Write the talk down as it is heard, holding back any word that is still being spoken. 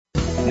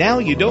Now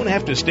you don't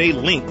have to stay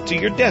linked to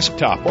your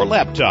desktop or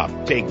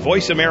laptop. Take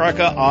Voice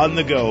America on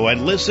the go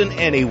and listen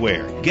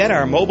anywhere. Get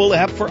our mobile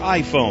app for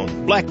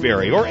iPhone,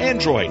 BlackBerry, or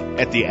Android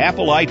at the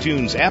Apple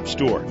iTunes App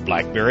Store,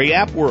 BlackBerry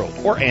App World,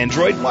 or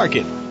Android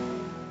Market.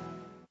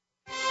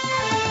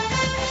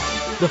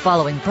 The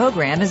following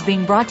program is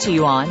being brought to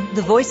you on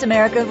the Voice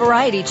America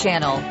Variety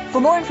Channel.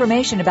 For more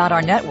information about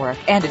our network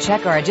and to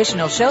check our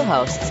additional show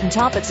hosts and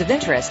topics of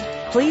interest,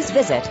 please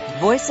visit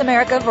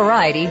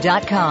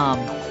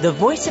voiceamericavariety.com. The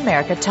Voice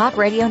America Talk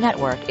Radio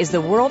Network is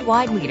the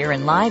worldwide leader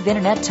in live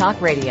Internet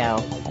talk radio.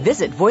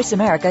 Visit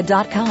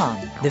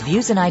voiceamerica.com. The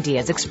views and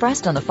ideas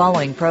expressed on the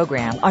following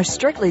program are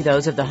strictly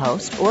those of the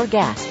host or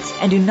guests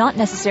and do not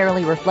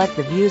necessarily reflect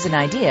the views and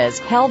ideas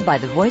held by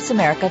the Voice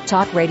America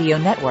Talk Radio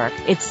Network,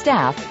 its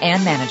staff,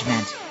 and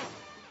management.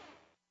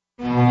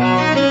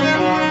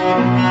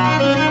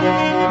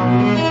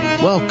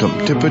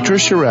 Welcome to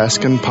Patricia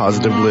Raskin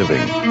Positive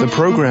Living, the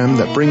program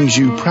that brings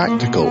you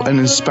practical and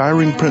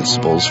inspiring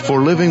principles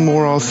for living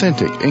more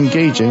authentic,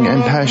 engaging,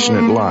 and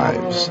passionate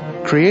lives.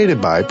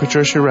 Created by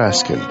Patricia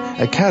Raskin,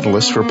 a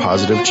catalyst for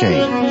positive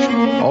change.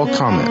 All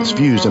comments,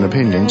 views, and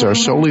opinions are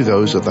solely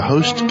those of the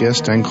host,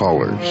 guest, and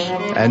callers.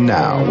 And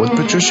now, with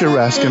Patricia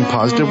Raskin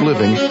Positive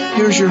Living,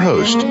 here's your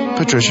host,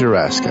 Patricia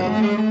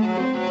Raskin.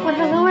 Well,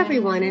 hello,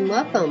 everyone, and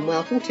welcome.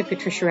 Welcome to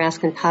Patricia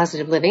Raskin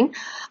Positive Living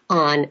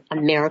on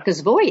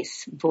America's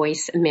Voice,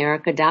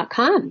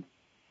 voiceamerica.com.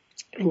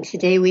 And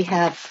today we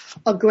have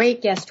a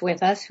great guest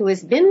with us who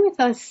has been with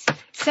us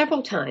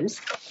several times.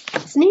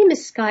 His name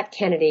is Scott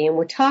Kennedy, and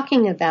we're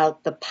talking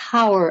about the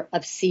power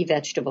of sea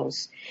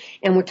vegetables.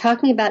 And we're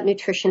talking about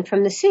nutrition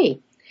from the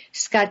sea.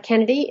 Scott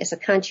Kennedy is a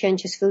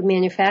conscientious food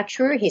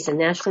manufacturer. He's a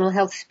national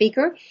health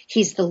speaker.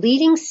 He's the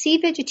leading sea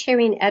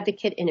vegetarian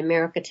advocate in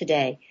America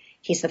today.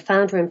 He's the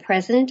founder and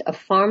president of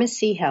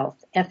FarmaSea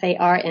Health,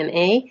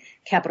 F-A-R-M-A,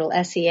 capital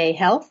S-E-A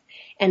Health,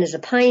 and is a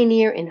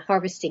pioneer in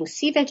harvesting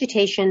sea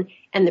vegetation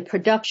and the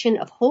production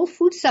of whole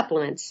food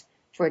supplements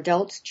for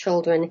adults,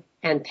 children,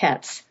 and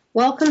pets.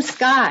 Welcome,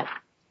 Scott.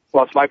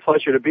 Well, it's my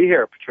pleasure to be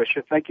here,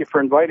 Patricia. Thank you for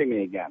inviting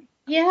me again.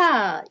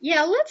 Yeah.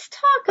 Let's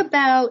talk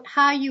about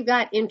how you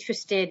got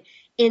interested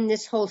in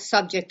this whole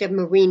subject of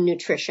marine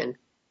nutrition.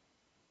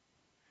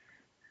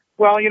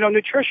 Well,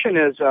 nutrition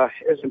is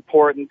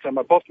important.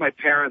 Both my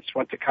parents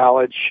went to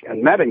college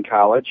and met in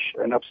college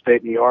in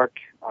upstate New York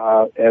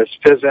as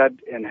phys ed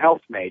and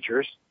health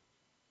majors.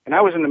 And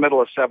I was in the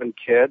middle of 7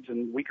 kids,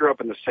 and we grew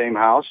up in the same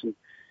house. And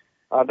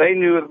they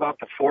knew about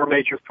the 4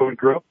 major food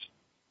groups.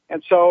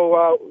 And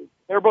so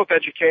they were both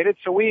educated,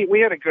 so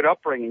we had a good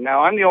upbringing. Now,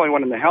 I'm the only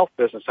one in the health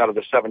business out of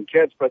the 7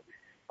 kids, but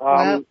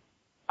Wow.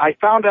 I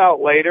found out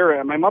later,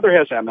 and my mother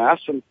has MS,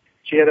 and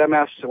she had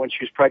MS when she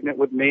was pregnant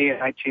with me in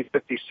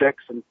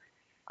 1956, and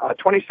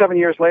 27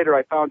 years later,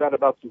 I found out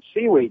about some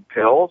seaweed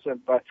pills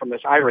from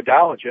this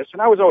iridologist,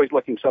 and I was always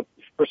looking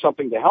for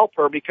something to help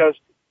her because,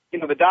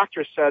 the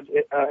doctor said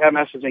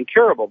MS is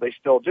incurable. They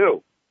still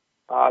do.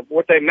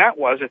 What they meant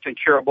was it's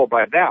incurable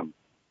by them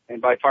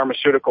and by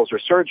pharmaceuticals or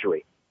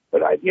surgery.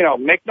 But,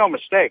 make no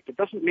mistake, it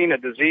doesn't mean a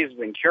disease is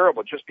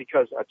incurable just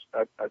because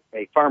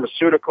a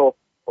pharmaceutical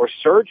or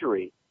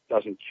surgery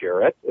doesn't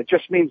cure it. It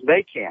just means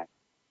they can't.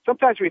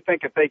 Sometimes we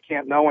think if they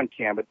can't, no one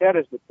can, but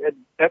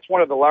that's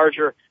one of the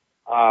larger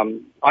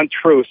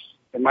untruths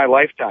in my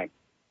lifetime.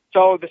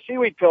 So the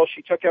seaweed pill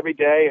she took every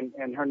day,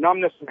 and her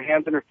numbness in her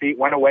hands and her feet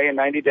went away in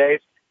 90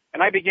 days.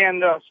 And I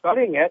began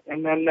studying it,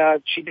 and then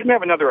she didn't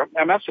have another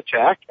MS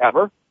attack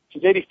ever.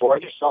 She's 84. I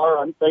just saw her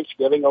on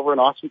Thanksgiving over in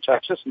Austin,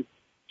 Texas, and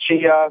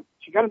she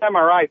got an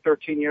MRI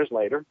 13 years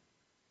later.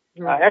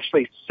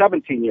 Actually,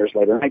 17 years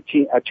later,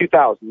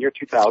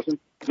 2000.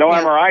 No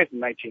MRIs in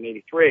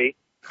 1983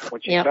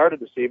 when she started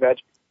the sea veg.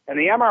 And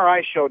the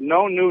MRI showed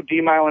no new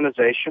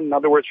demyelinization. In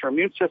other words, her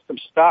immune system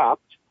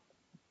stopped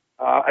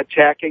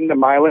attacking the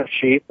myelin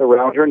sheath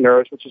around her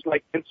nerves, which is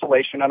like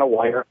insulation on a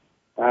wire,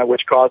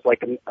 which caused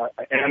like an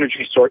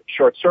energy short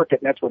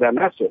circuit, and that's what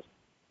MS is.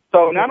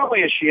 So not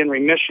only is she in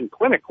remission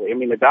clinically,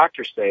 the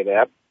doctors say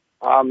that,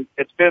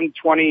 it's been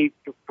 20,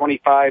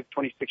 25,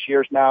 26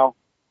 years now.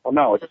 Well,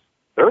 no, it's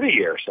 30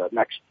 years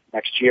next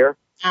year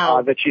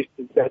that she's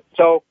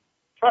so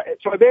I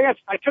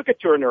took it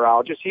to a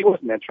neurologist. He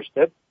wasn't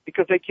interested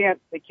because they can't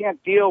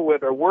deal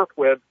with or work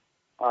with,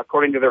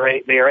 according to their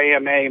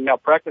AMA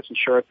malpractice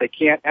insurance,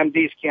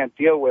 MDs can't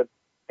deal with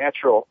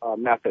natural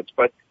methods,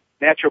 but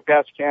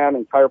naturopaths can,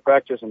 and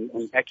chiropractors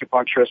and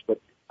acupuncturists, but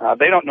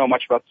they don't know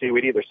much about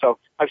seaweed either. So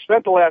I've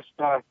spent the last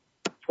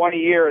 20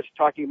 years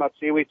talking about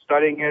seaweed,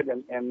 studying it,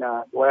 and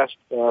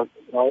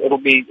it'll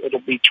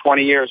be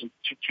 20 years in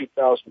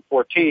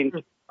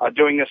 2014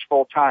 doing this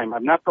full time.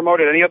 I've not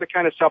promoted any other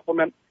kind of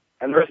supplement,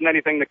 and there isn't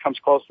anything that comes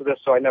close to this,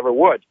 so I never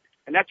would.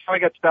 And that's how I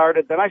got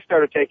started. Then I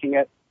started taking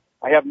it.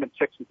 I haven't been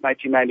sick since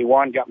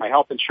 1991, got my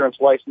health insurance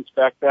license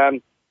back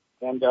then,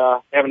 and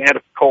haven't had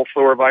a cold,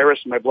 flu, or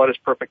virus, and my blood is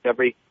perfect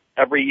every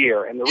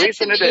year. And the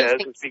reason it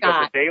is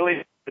because of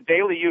the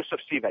daily use of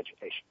sea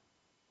vegetation.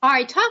 All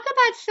right, talk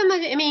about some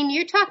of the, I mean,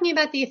 you're talking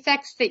about the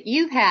effects that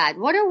you've had.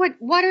 What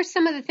are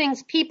some of the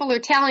things people are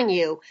telling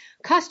you,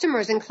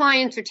 customers and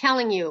clients are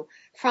telling you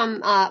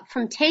from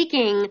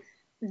taking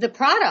the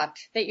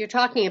product that you're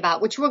talking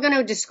about, which we're going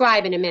to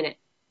describe in a minute?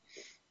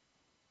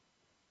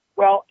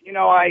 Well,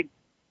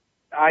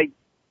 I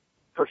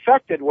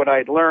perfected what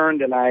I'd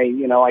learned, and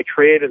I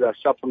created a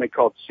supplement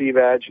called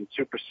C-Veg and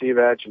Super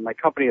C-Veg, and my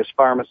company is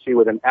FarmaSea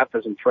with an F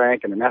as in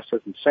Frank and an S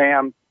as in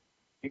Sam.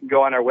 You can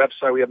go on our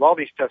website. We have all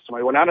these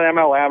testimonies. We're not an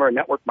MLM or a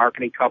network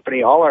marketing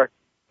company. All our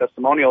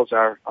testimonials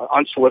are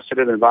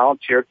unsolicited and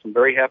volunteered from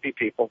very happy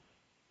people.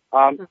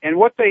 And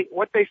what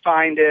they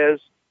find is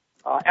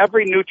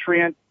every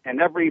nutrient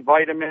and every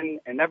vitamin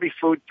and every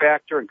food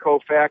factor and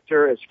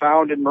cofactor is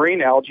found in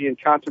marine algae in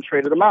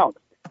concentrated amounts.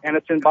 And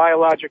it's in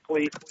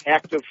biologically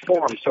active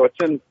forms. So it's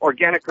in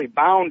organically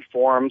bound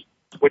forms,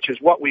 which is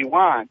what we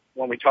want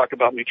when we talk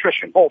about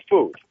nutrition, whole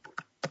food.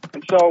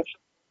 And so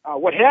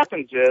what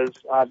happens is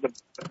the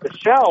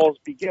cells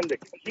begin to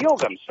heal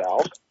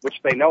themselves, which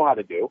they know how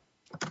to do.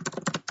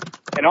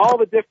 And all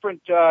the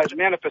different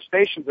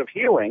manifestations of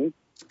healing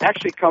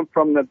actually come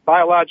from the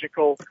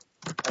biological,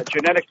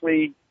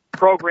 genetically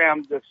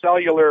programmed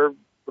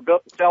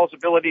cell's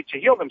ability to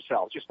heal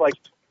themselves, just like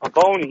a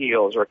bone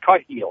heals or a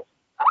cut heals.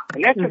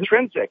 And that's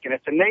intrinsic, and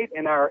it's innate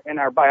in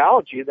our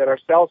biology that our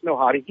cells know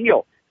how to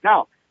heal.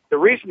 Now, the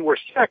reason we're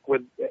sick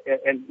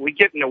and we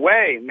get in the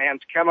way,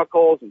 man's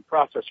chemicals and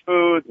processed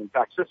foods and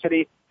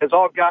toxicity has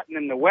all gotten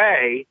in the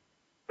way,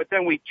 but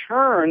then we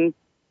turn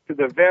to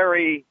the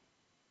very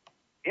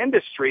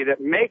industry that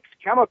makes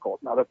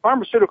chemicals. Now, the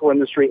pharmaceutical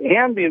industry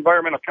and the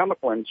environmental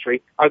chemical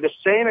industry are the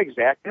same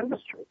exact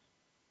industry.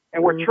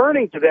 And we're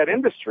turning to that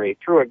industry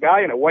through a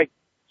guy in a white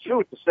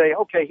suit to say,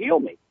 okay, heal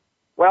me.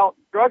 Well,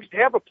 drugs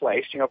have a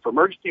place, for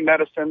emergency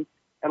medicine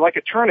and like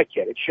a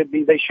tourniquet.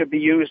 They should be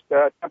used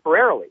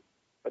temporarily.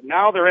 But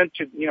now they're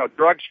into,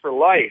 drugs for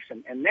life.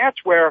 And that's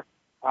where,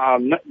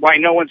 why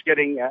no one's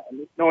getting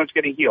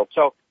healed.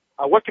 So,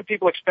 what can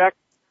people expect?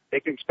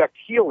 They can expect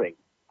healing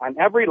on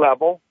every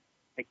level,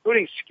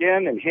 including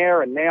skin and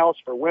hair and nails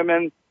for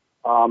women,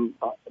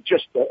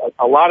 just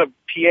a lot of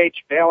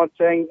pH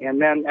balancing,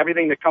 and then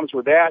everything that comes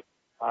with that,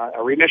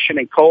 a remission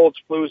in colds,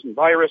 flus, and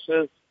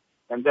viruses,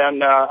 and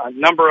then a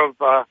number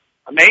of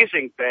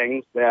amazing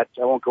things that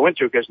I won't go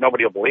into because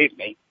nobody will believe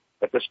me,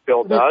 but this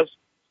pill does.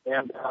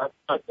 And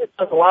it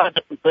does a lot of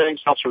different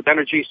things, helps with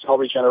energy, cell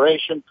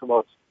regeneration,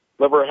 promotes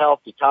liver health,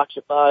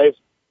 detoxifies,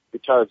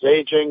 retards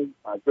aging,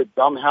 good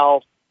gum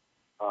health.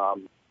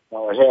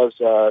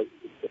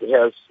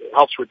 It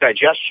helps with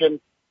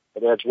digestion.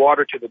 It adds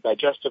water to the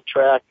digestive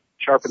tract,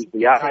 sharpens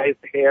the eyes,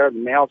 the hair, the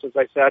nails, as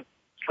I said.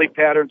 Sleep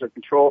patterns are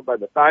controlled by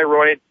the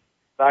thyroid.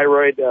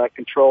 Thyroid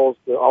controls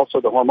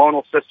also the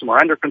hormonal system or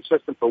endocrine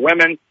system for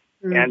women.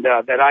 And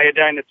that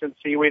iodine that's in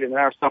seaweed and in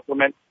our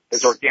supplement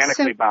is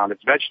organically bound.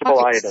 It's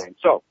vegetable iodine.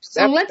 So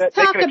let's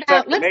talk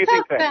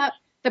about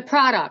the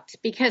product,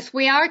 because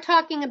we are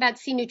talking about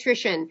sea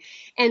nutrition.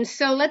 And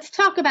so let's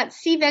talk about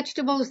sea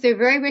vegetables. They're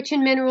very rich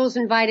in minerals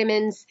and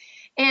vitamins.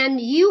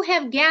 And you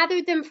have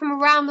gathered them from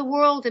around the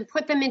world and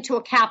put them into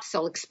a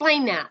capsule.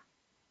 Explain that.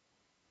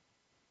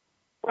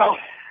 Well,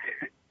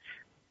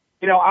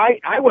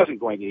 I wasn't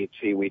going to eat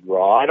seaweed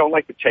raw. I don't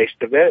like the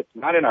taste of it. It's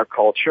not in our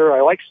culture.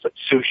 I like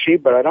sushi,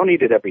 but I don't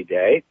eat it every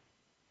day.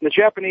 And the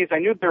Japanese, I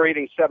knew they were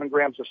eating 7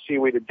 grams of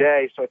seaweed a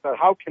day, so I thought,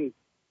 how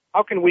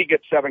can we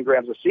get 7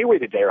 grams of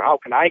seaweed a day, or how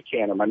can I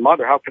or my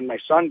mother, how can my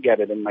son get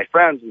it, and my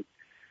friends? And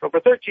so for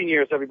 13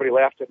 years, everybody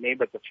laughed at me,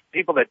 but the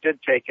people that did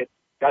take it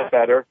got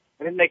better.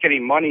 I didn't make any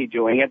money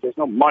doing it. There's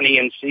no money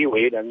in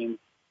seaweed. I mean,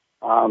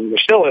 there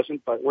still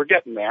isn't, but we're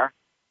getting there.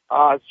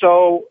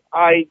 So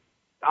I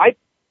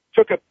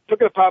took it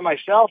upon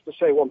myself to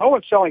say, well, no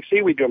one's selling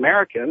seaweed to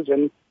Americans,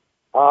 and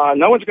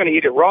no one's going to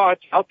eat it raw.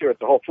 It's out there at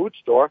the Whole Foods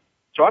store.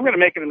 So I'm going to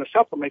make it in a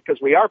supplement because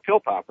we are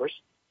pill poppers.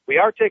 We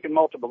are taking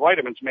multiple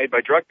vitamins made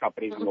by drug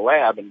companies in the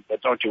lab and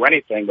that don't do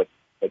anything but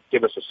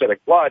give us acidic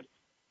blood.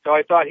 So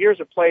I thought, here's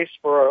a place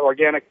for an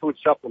organic food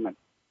supplement.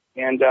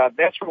 And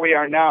that's where we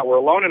are now. We're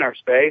alone in our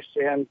space.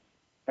 And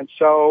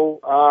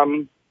so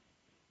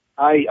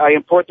I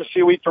import the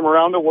seaweed from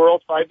around the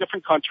world, 5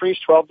 different countries,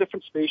 12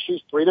 different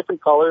species, 3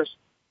 different colors,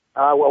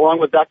 along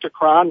with Dr.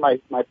 Cron, my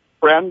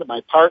friend,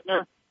 my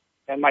partner,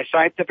 and my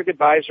scientific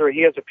advisor.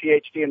 He has a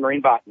PhD in marine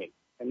botany.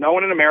 And no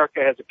one in America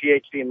has a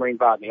PhD in marine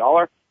botany. All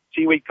our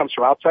seaweed comes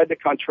from outside the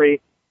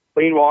country,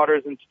 clean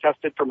waters, and it's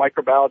tested for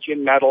microbiology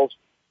and metals.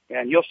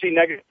 And you'll see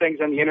negative things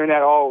on the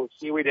internet. Oh,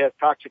 seaweed has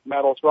toxic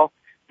metals. Well,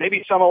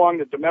 maybe some along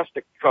the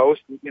domestic coast,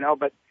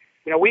 but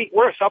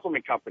we're a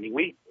supplement company.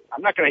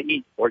 I'm not going to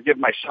eat or give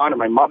my son or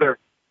my mother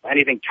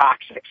anything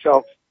toxic.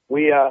 So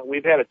we've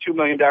had a $2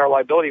 million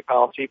liability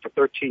policy for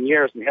 13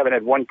 years and haven't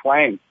had one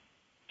claim.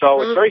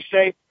 So it's very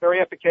safe,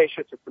 very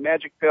efficacious. It's a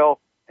magic pill,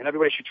 and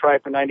everybody should try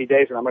it for 90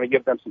 days, and I'm going to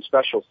give them some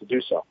specials to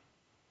do so.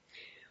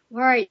 All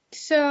right.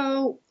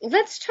 So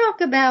let's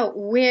talk about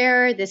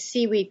where the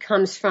seaweed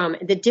comes from,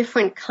 the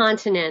different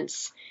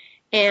continents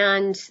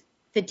and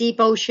the deep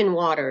ocean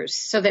waters,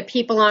 so that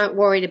people aren't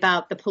worried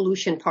about the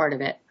pollution part of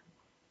it.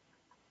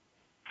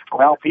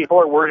 Well, people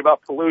are worried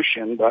about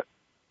pollution, but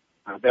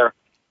they're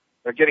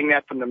getting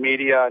that from the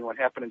media and what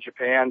happened in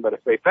Japan. But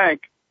if they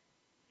think,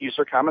 use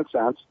their common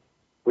sense,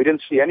 we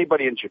didn't see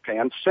anybody in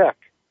Japan sick.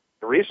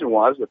 The reason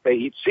was that they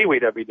eat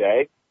seaweed every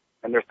day,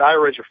 and their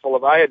thyroids are full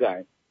of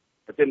iodine.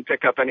 It didn't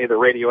pick up any of the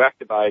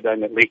radioactive iodine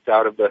that leaked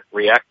out of the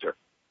reactor.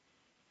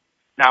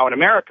 Now, in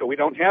America, we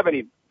don't have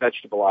any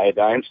vegetable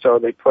iodine, so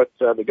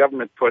the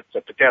government put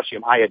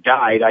potassium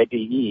iodide,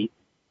 IDE,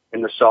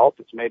 in the salt.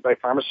 It's made by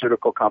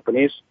pharmaceutical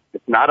companies.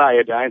 It's not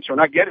iodine, so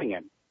we're not getting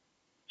it.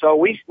 So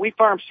we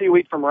farm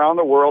seaweed from around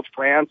the world,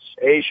 France,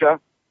 Asia,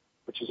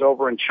 which is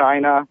over in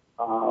China,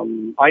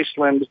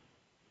 Iceland,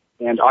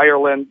 and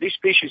Ireland. These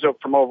species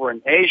from over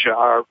in Asia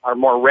are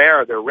more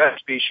rare. They're red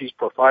species,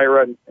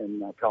 Porphyra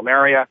and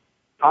Palmaria,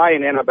 high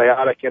in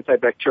antibiotic,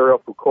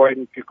 antibacterial,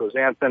 fucoidan,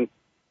 fucoxanthin.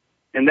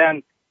 And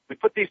then we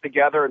put these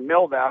together and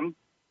mill them,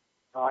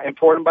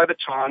 import them by the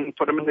ton,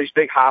 put them in these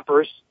big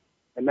hoppers,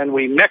 and then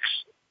we mix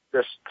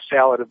this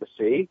salad of the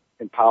sea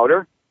in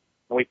powder,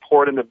 and we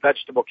pour it into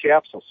vegetable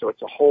capsules. So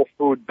it's a whole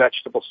food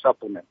vegetable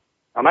supplement.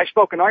 And I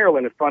spoke in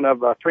Ireland in front of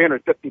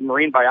 350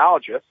 marine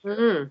biologists,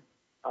 and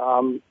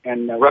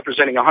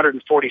representing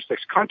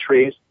 146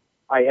 countries.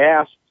 I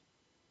asked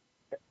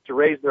to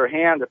raise their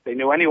hand if they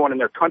knew anyone in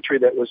their country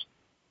that was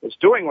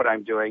doing what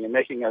I'm doing and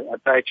making a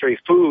dietary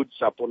food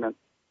supplement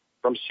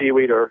from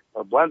seaweed or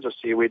blends of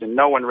seaweed, and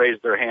no one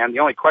raised their hand. The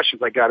only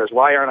questions I got is,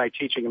 why aren't I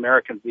teaching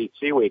Americans to eat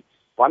seaweed?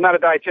 Well, I'm not a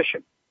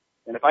dietitian.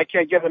 And if I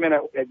can't get them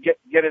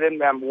get it in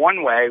them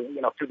one way,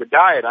 through the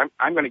diet,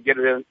 I'm going to get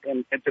it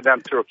into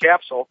them through a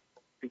capsule,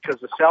 because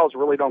the cells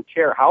really don't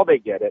care how they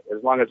get it,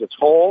 as long as it's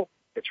whole,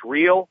 it's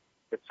real,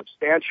 it's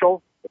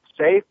substantial, it's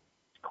safe,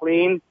 it's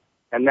clean,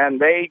 and then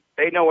they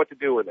know what to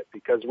do with it,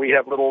 because we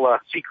have little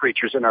sea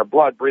creatures in our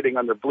blood breathing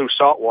under blue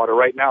salt water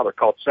right now. They're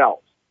called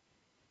cells.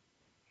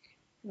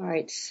 All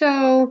right.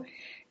 So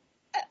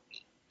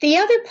the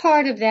other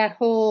part of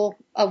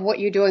of what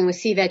you're doing with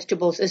sea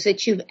vegetables is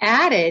that you've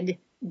added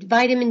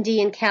vitamin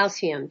D and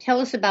calcium. Tell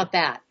us about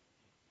that.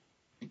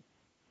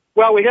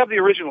 Well, we have the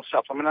original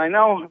supplement. I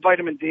know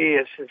vitamin D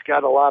has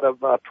got a lot of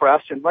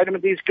press, and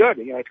vitamin D is good.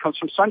 It comes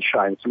from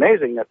sunshine. It's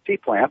amazing that sea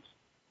plants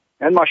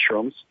and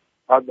mushrooms,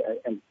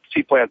 and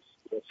sea plants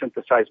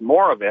synthesize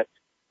more of it,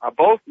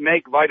 both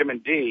make vitamin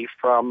D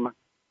from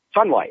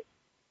sunlight.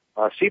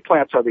 Sea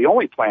plants are the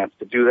only plants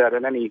to do that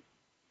in any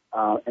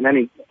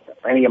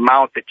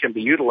amount that can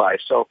be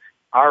utilized. So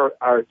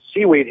our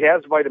seaweed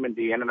has vitamin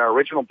D in our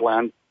original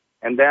blend,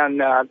 and then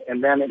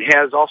it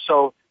has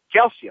also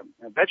calcium,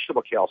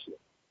 vegetable calcium.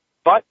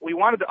 But we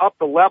wanted to up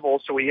the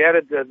level, so we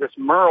added this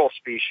merle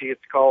species.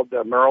 It's called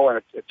merle,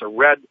 and it's a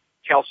red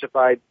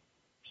calcified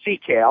sea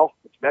cal.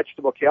 It's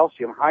vegetable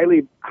calcium,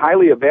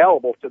 highly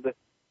available to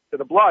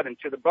the blood and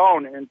to the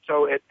bone, and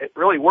so it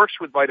really works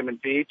with vitamin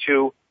D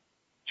to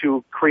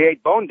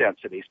create bone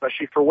density,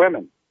 especially for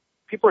women.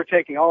 People are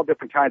taking all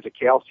different kinds of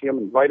calcium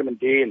and vitamin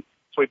D, and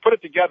so we put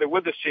it together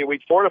with the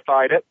seaweed,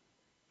 fortified it,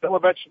 still a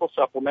vegetable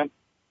supplement,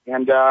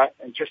 and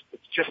it's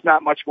just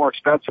not much more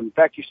expensive. In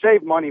fact, you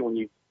save money when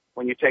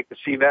you take the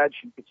sea veg.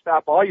 You can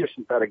stop all your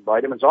synthetic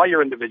vitamins, all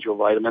your individual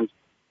vitamins,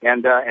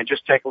 and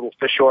just take a little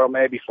fish oil,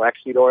 maybe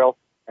flaxseed oil,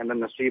 and then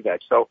the sea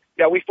veg. So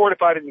yeah, we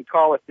fortified it and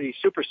call it the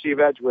super sea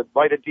veg with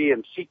Vita D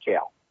and sea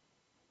cal.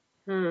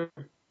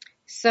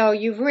 So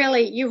you've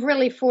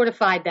really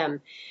fortified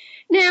them.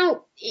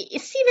 Now,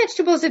 sea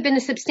vegetables have been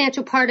a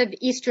substantial part of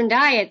Eastern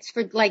diets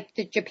for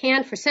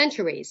Japan for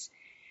centuries.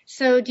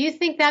 So do you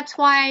think that's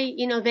why,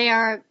 they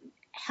are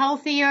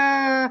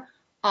healthier,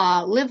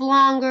 live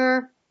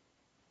longer?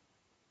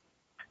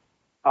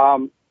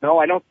 No,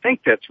 I don't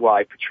think that's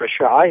why,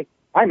 Patricia.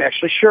 I'm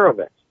actually sure of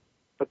it.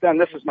 But then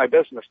this is my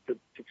business to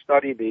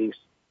study these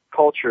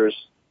cultures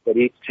that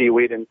eat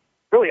seaweed, and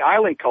really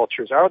island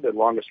cultures are the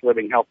longest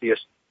living,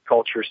 healthiest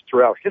cultures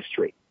throughout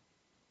history.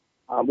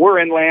 We're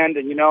inland,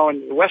 and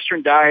in the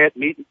Western diet,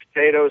 meat and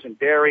potatoes and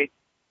dairy,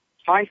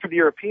 it's fine for the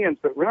Europeans,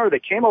 but remember they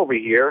came over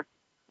here,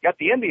 got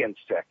the Indians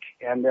sick,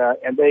 and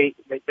they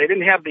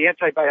didn't have the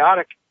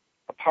antibiotic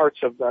parts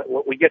of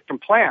what we get from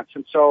plants,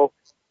 and so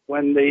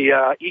when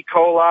the E.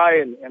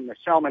 coli and the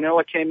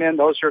salmonella came in,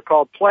 those are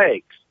called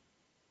plagues,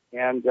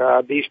 and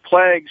these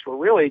plagues were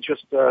really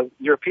just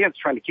Europeans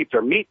trying to keep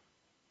their meat,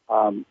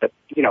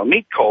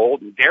 meat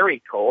cold and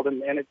dairy cold,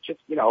 and it just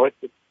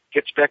it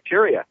gets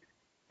bacteria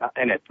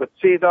in it. But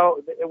see, though,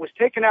 it was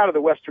taken out of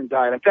the Western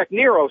diet. In fact,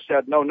 Nero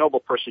said no noble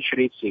person should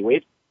eat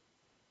seaweed.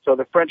 So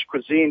the French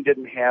cuisine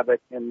didn't have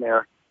it in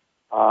their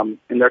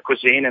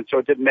cuisine, and so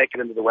it didn't make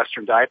it into the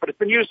Western diet. But it's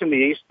been used in the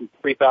East in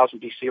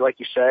 3000 BC, like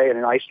you say, and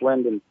in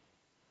Iceland and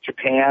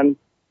Japan.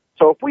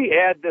 So if we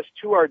add this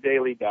to our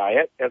daily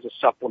diet as a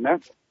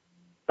supplement,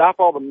 stop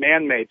all the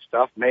man-made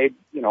stuff made,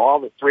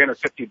 all the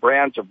 350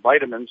 brands of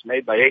vitamins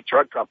made by 8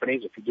 drug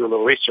companies, if you do a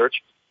little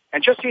research,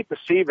 and just eat the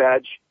sea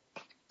veg,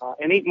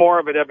 and eat more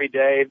of it every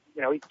day,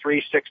 eat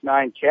 3, 6,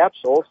 9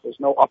 capsules. There's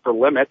no upper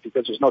limit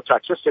because there's no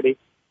toxicity.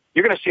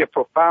 You're going to see a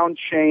profound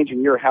change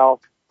in your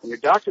health, and your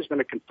doctor's going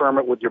to confirm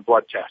it with your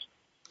blood test.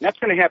 And that's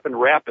going to happen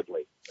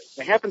rapidly.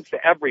 It happens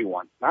to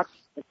everyone.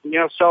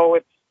 So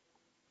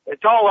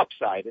it's all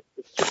upside.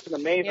 It's just an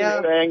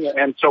amazing thing.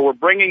 And so we're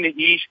bringing the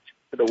East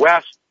to the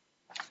West,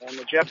 and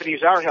the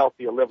Japanese are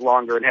healthier, live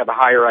longer, and have a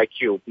higher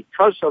IQ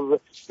because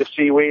of the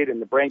seaweed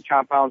and the brain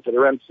compounds that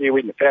are in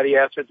seaweed and the fatty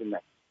acids and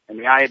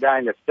the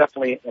iodine. That's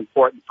definitely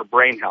important for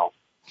brain health.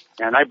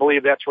 And I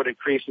believe that's what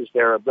increases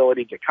their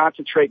ability to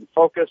concentrate and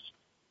focus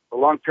for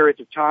long periods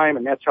of time,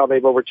 and that's how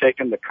they've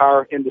overtaken the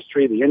car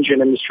industry, the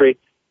engine industry,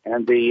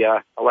 and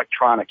the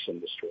electronics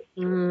industry.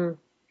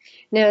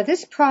 Now,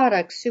 this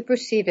product, Super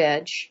Sea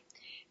Veg,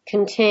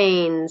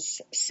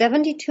 contains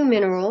 72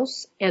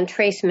 minerals and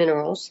trace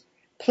minerals,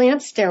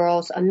 plant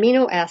sterols,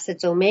 amino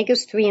acids,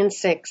 omegas 3 and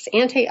 6,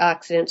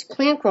 antioxidants,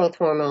 plant growth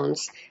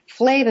hormones,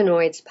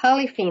 flavonoids,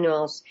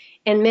 polyphenols,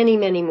 and many,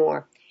 many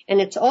more. And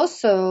it's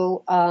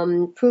also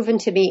proven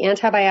to be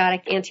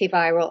antibiotic,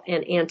 antiviral,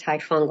 and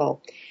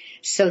antifungal.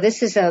 So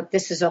this is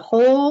a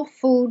whole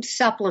food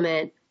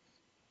supplement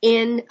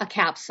in a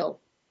capsule.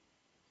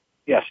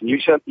 Yes, and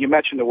you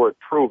mentioned the word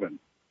proven.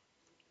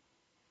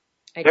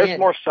 There's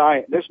more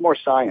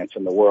science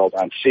in the world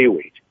on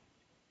seaweed,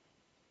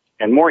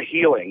 and more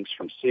healings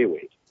from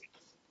seaweed,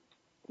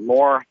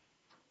 more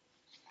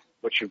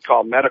what you'd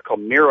call medical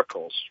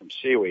miracles from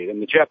seaweed. And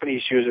the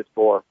Japanese use it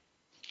for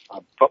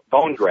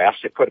bone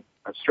grafts. They put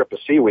a strip of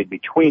seaweed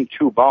between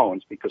two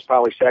bones because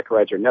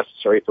polysaccharides are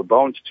necessary for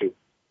bones to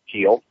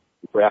heal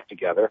and graft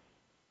together.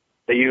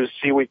 They use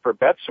seaweed for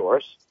bed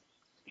sores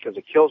because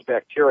it kills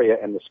bacteria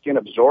and the skin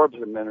absorbs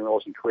the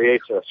minerals and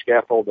creates a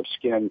scaffold of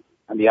skin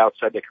on the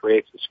outside that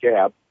creates the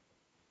scab.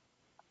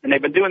 And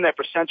they've been doing that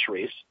for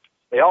centuries.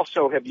 They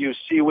also have used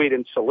seaweed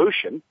in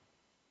solution,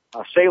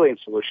 saline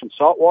solution,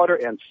 salt water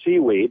and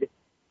seaweed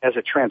as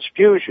a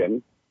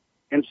transfusion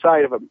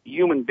inside of a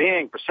human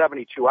being for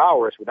 72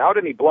 hours without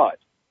any blood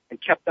and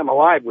kept them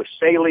alive with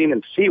saline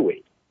and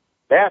seaweed.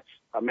 That's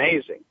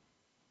amazing.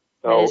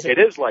 So it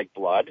is like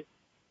blood.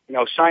 You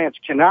know, science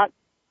cannot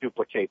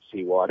duplicate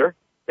seawater.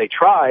 They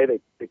try.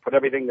 They put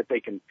everything that they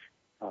can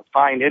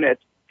find in it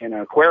in an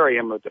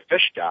aquarium with the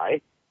fish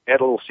die, add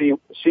a little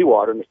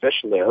seawater, and the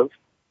fish live.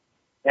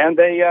 And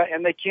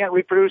they can't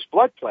reproduce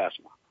blood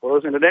plasma. Well,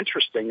 isn't it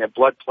interesting that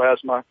blood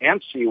plasma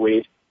and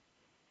seaweed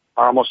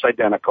are almost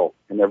identical,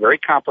 and they're very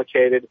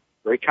complicated,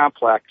 very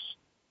complex,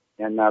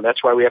 and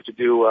that's why we have to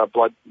do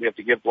blood. We have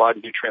to give blood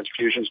and do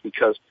transfusions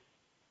because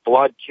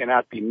blood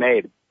cannot be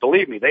made.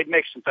 Believe me, they'd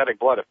make synthetic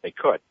blood if they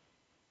could.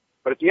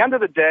 But at the end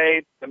of the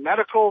day, the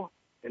medical,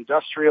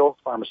 industrial,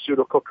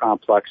 pharmaceutical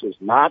complex is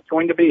not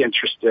going to be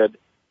interested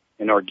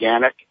in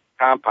organic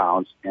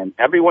compounds, and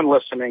everyone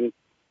listening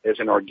is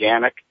an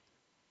organic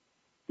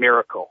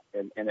miracle.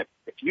 And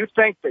if you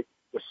think that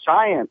the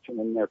science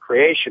and their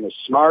creation is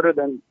smarter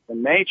than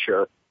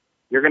nature,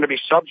 you're going to be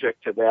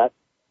subject to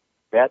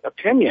that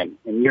opinion,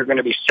 and you're going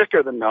to be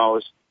sicker than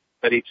those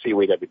that eat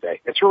seaweed every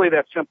day. It's really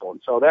that simple.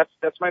 And so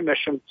that's my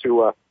mission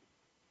to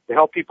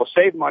help people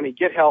save money,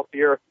 get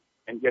healthier,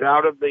 and get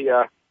out of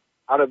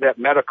that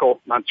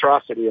medical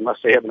monstrosity unless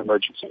they have an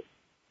emergency.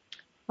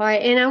 All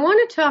right, and I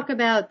want to talk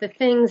about the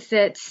things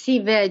that sea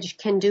veg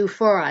can do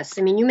for us.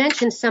 I mean, you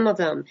mentioned some of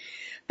them,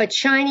 but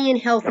shiny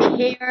and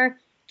healthy hair,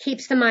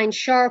 keeps the mind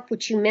sharp,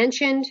 which you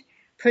mentioned,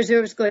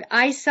 preserves good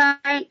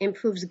eyesight,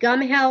 improves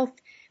gum health,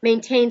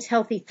 maintains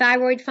healthy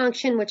thyroid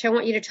function, which I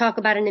want you to talk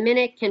about in a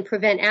minute, can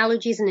prevent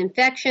allergies and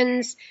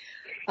infections,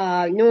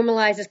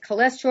 normalizes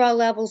cholesterol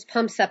levels,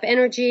 pumps up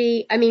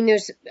energy. I mean,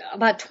 there's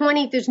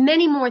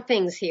many more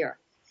things here.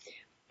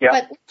 Yeah.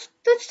 But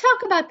let's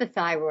talk about the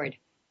thyroid.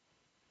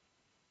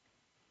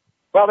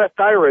 Well, that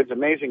thyroid's an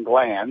amazing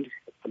gland.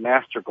 It's the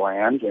master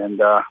gland, and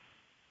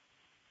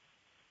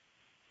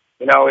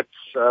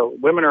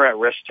it's women are at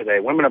risk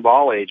today. Women of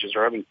all ages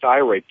are having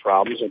thyroid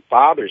problems. It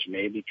bothers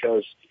me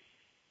because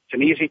it's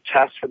an easy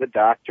test for the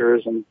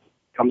doctors and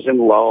comes in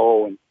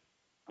low. And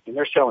I mean,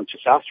 they're selling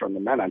testosterone to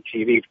men on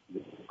TV,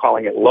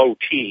 calling it low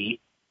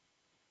T.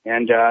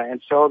 And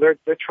so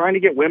they're trying to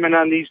get women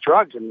on these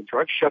drugs, and the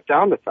drugs shut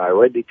down the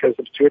thyroid because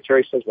the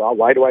pituitary says, well,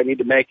 why do I need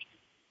to make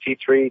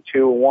T3,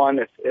 2, 1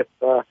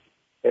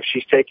 if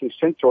she's taking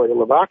Synthroid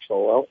or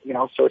Levoxyl?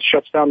 Well, so it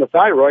shuts down the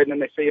thyroid, and then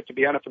they say you have to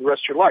be on it for the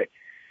rest of your life.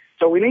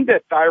 So we need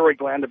that thyroid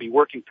gland to be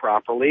working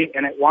properly,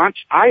 and it wants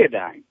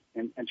iodine,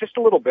 and just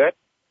a little bit,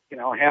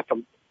 half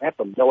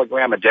a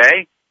milligram a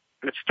day,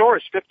 and it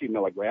stores 50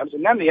 milligrams,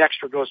 and then the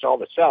extra goes to all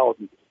the cells,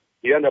 and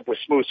you end up with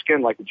smooth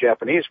skin like the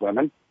Japanese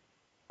women.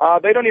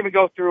 They don't even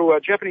go through,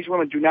 Japanese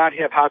women do not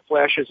have hot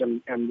flashes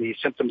and the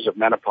symptoms of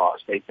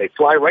menopause. They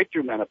fly right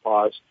through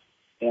menopause,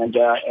 and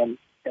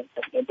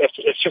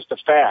it's just a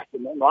fact.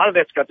 And a lot of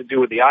that's got to do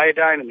with the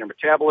iodine and their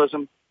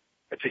metabolism.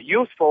 It's a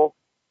youthful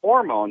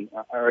hormone,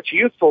 or it's a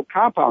youthful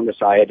compound, this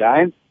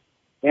iodine,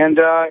 and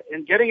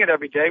getting it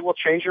every day will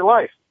change your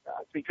life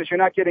because you're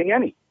not getting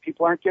any.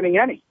 People aren't getting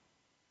any.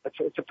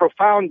 It's a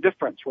profound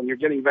difference when you're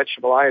getting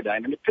vegetable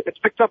iodine, and it's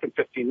picked up in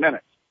 15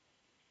 minutes.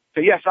 So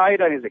yes,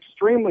 iodine is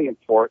extremely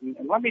important,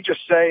 and let me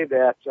just say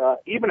that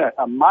even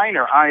a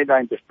minor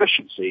iodine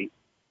deficiency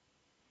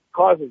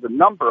causes a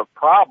number of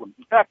problems.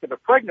 In fact, if a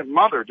pregnant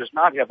mother does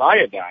not have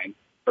iodine,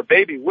 her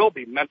baby will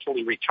be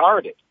mentally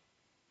retarded.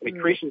 It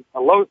increases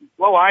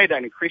low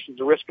iodine increases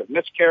the risk of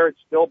miscarriage,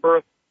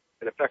 stillbirth.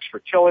 It affects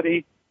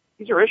fertility.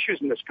 These are issues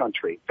in this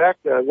country. In fact,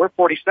 we're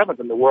 47th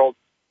in the world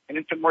in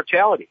infant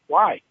mortality.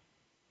 Why?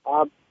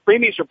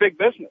 Preemies are big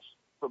business,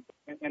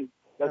 and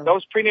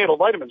those prenatal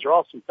vitamins are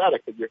all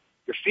synthetic, but your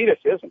fetus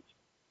isn't.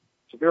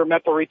 Severe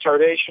mental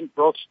retardation,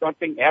 growth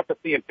stunting,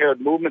 apathy, impaired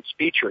movement,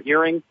 speech, or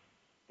hearing.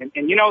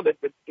 And you know that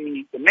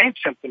the main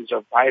symptoms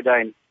of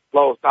iodine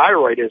low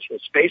thyroid is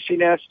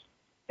spaciness,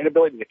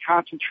 inability to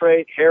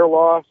concentrate, hair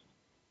loss,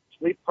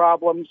 sleep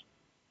problems,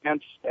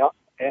 hence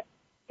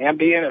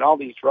Ambien and all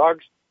these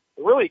drugs.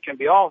 It really can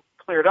be all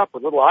cleared up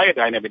with little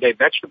iodine every day,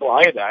 vegetable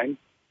iodine.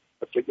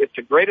 It's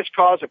the greatest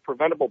cause of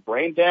preventable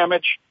brain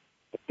damage.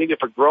 It's needed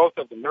for growth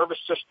of the nervous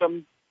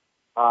system.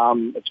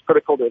 It's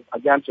critical to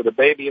the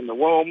baby in the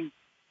womb.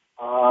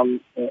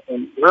 And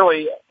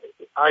really,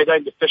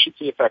 iodine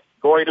deficiency affects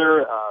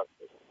goiter,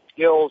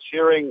 skills,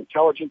 hearing,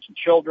 intelligence in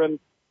children.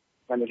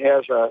 And it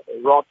has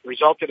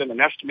resulted in an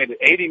estimated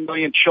 80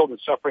 million children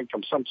suffering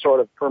from some sort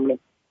of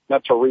permanent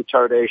mental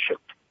retardation.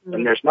 Mm-hmm.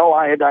 And there's no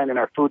iodine in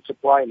our food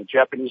supply, and the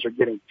Japanese are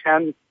getting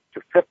 10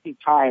 to 50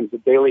 times the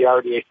daily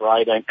RDA for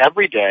iodine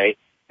every day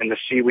in the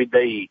seaweed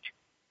they eat.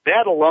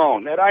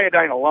 That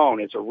iodine alone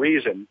is a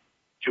reason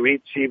to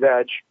eat sea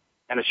veg,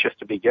 and it's just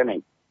the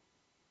beginning.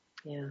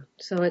 Yeah,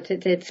 so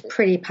it's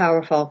pretty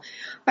powerful.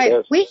 All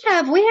right, we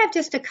have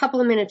just a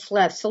couple of minutes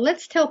left, so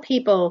let's tell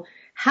people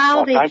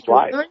how they can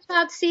learn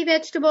about sea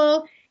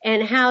vegetable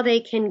and how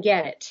they can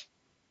get it.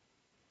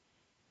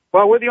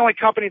 Well, we're the only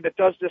company that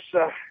does this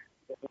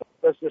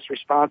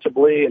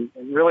responsibly, and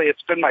really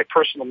it's been my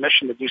personal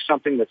mission to do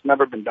something that's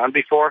never been done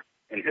before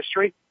in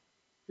history.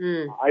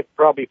 I've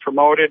probably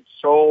promoted,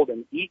 sold,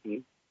 and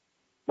eaten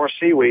more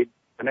seaweed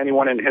than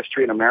anyone in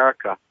history in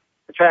America.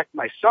 In fact,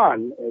 my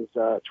son is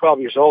 12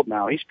 years old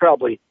now. He's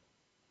probably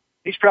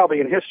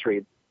in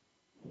history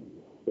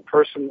the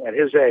person at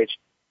his age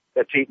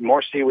that's eaten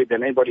more seaweed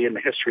than anybody in the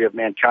history of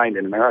mankind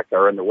in America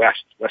or in the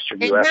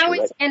Western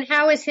U.S. And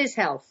how is his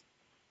health?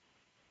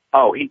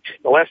 Oh,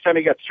 the last time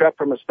he got strep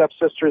from his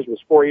stepsisters was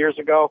 4 years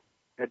ago,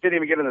 and it didn't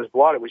even get in his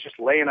blood. It was just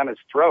laying on his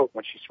throat.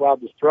 When she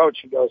swabbed his throat,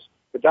 she goes,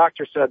 the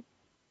doctor said,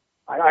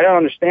 I don't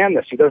understand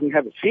this. He doesn't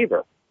have a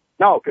fever.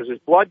 No, because his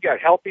blood got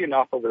healthy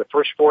enough over the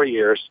first 4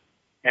 years,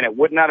 and it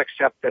would not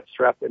accept that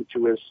strep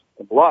into his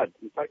blood.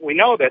 In fact, we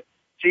know that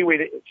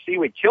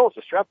seaweed kills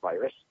the strep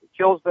virus.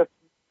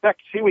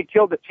 Seaweed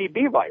killed the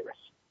TB virus.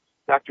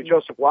 Dr.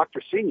 Joseph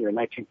Wachter Sr. in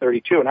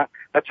 1932, and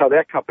that's how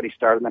that company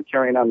started, and I'm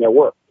carrying on their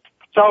work.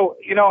 So,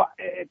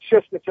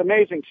 it's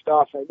amazing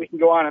stuff. We can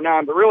go on and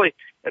on, but really,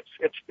 it's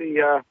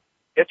the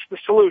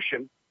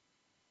solution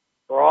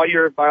for all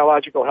your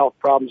biological health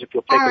problems if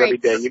you'll take it every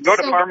day. You can go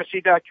to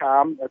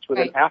FarmaSea.com. That's with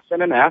an F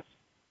and an S.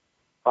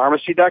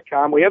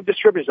 FarmaSea.com. We have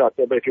distributors out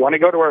there, but if you want to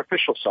go to our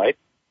official site,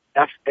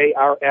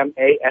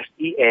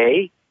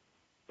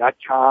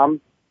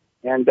 FarmaSea.com,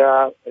 and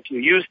if you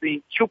use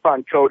the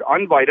coupon code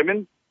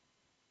UNVitamin,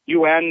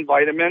 UN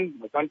vitamin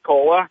with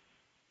Uncola,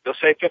 you'll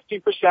save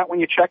 15% when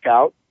you check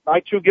out. Buy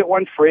two, get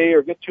one free,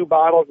 or get two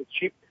bottles. It's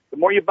cheap. The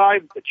more you buy,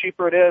 the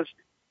cheaper it is.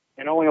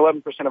 And only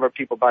 11% of our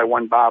people buy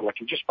one bottle.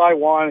 If you just buy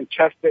one and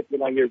test it,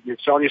 you're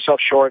selling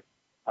yourself short.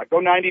 Go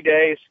 90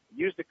 days.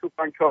 Use the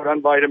coupon code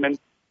UNVitamin.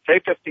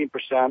 Save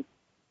 15%.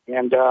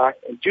 And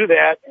do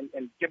that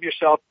and give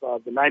yourself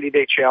the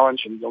 90-day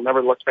challenge, and you'll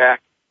never look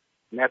back.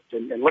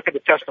 And look at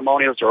the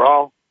testimonials.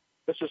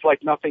 This is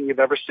like nothing you've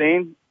ever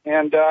seen.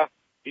 And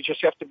you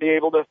just have to be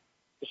able to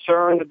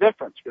discern the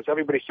difference, because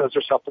everybody says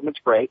their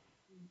supplement's great.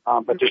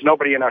 But there's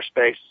nobody in our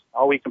space.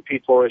 All we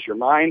compete for is your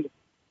mind.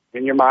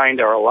 In your mind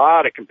are a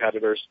lot of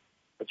competitors.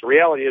 But the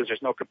reality is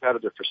there's no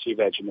competitor for sea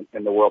veg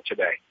in the world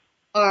today.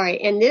 All right.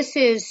 And this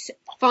is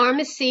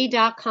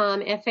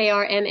FarmaSea.com,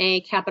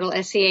 F-A-R-M-A, capital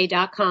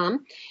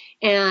S-E-A.com.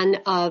 And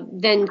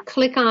then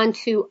click on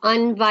to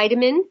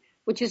UNVitamin,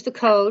 which is the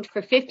code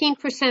for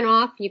 15%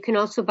 off. You can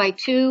also buy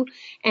two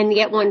and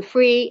get one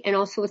free, and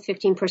also with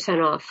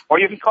 15% off. Or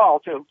you can call,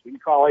 too. You can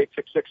call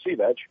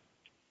 866-SEA-VEG.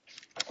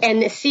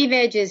 And the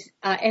sea-veg is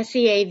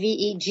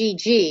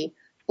SEAVEGG,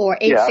 or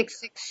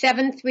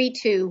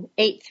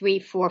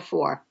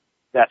 866-732-8344.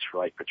 That's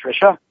right,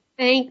 Patricia.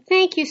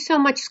 Thank you so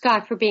much,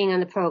 Scott, for being on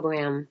the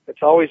program.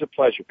 It's always a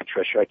pleasure,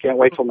 Patricia. I can't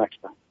wait till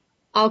next time.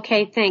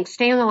 Okay, thanks.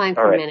 Stay on the line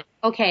for a minute.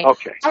 Okay. All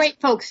right,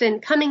 folks. And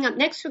coming up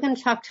next, we're going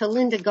to talk to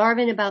Linda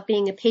Garvin about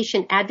being a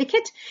patient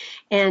advocate.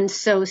 And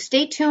so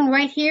stay tuned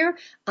right here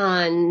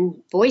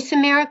on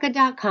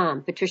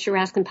voiceamerica.com. Patricia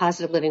Raskin,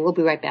 Positive Living. We'll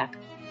be right back.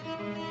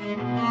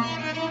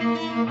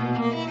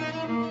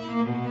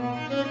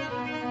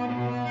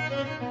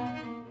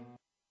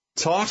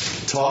 Talk.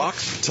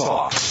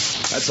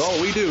 That's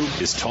all we do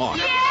is talk.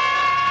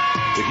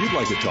 If you'd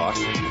like to talk,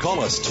 call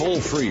us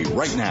toll-free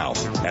right now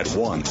at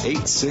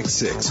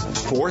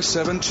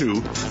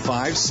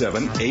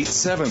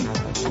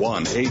 1-866-472-5787.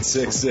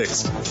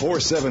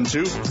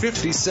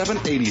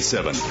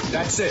 1-866-472-5787.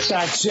 That's it.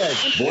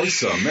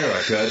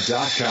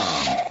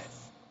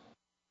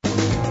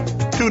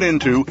 VoiceAmerica.com. Tune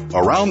into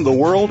Around the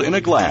World in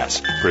a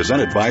Glass,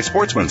 presented by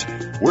Sportsman's.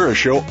 We're a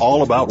show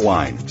all about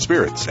wine,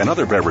 spirits, and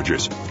other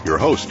beverages. Your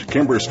host,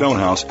 Kimber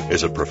Stonehouse,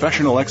 is a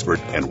professional expert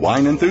and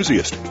wine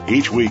enthusiast.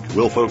 Each week,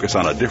 we'll focus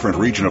on a different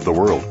region of the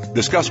world,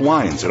 discuss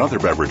wines and other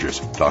beverages,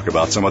 talk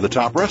about some of the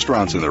top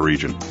restaurants in the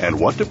region, and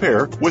what to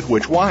pair with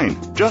which wine.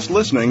 Just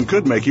listening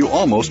could make you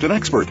almost an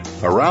expert.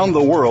 Around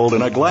the World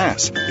in a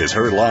Glass is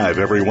heard live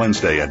every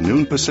Wednesday at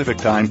noon Pacific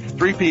Time,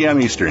 3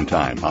 p.m. Eastern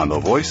Time on the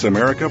Voice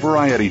America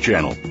Variety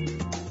Channel.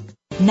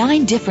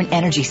 9 different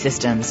energy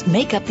systems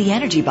make up the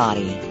energy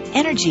body.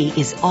 Energy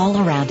is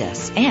all around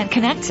us and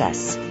connects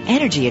us.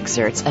 Energy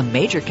exerts a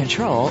major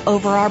control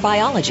over our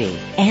biology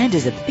and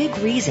is a big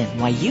reason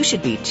why you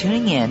should be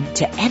tuning in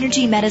to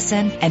Energy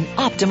Medicine and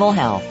Optimal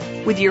Health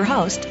with your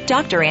host,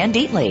 Dr. Ann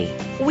Deatley.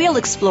 We'll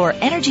explore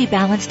energy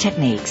balance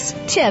techniques,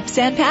 tips,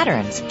 and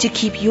patterns to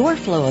keep your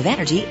flow of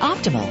energy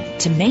optimal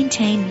to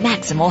maintain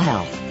maximal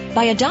health.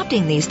 By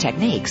adopting these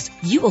techniques,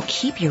 you will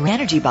keep your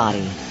energy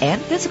body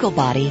and physical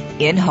body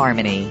in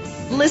harmony.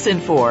 Listen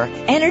for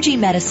Energy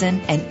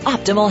Medicine and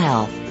Optimal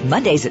Health,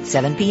 Mondays at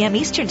 7 p.m.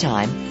 Eastern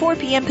Time, 4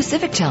 p.m.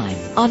 Pacific Time,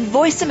 on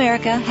Voice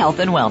America Health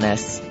and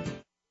Wellness.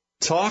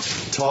 Talk,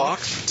 talk,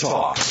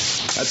 talk.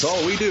 That's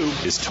all we do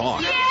is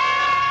talk.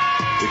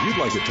 If you'd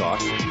like to talk,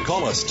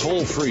 call us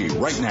toll-free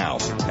right now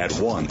at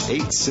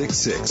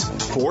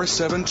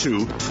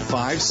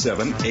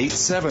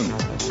 1-866-472-5787.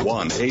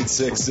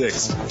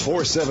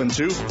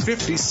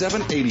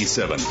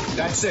 1-866-472-5787.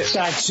 That's it.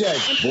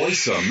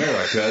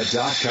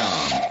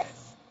 VoiceAmerica.com.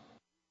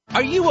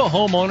 Are you a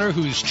homeowner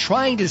who's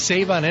trying to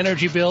save on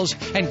energy bills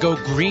and go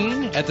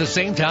green at the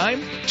same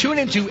time? Tune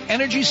into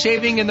Energy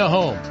Saving in the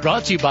Home,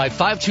 brought to you by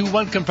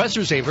 521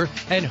 Compressor Saver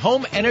and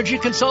Home Energy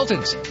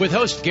Consultants with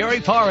hosts Gary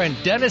Parr and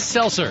Dennis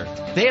Seltzer.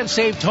 They have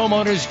saved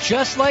homeowners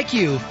just like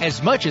you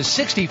as much as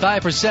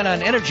 65%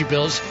 on energy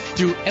bills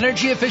through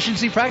energy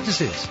efficiency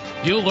practices.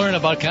 You'll learn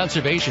about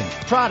conservation,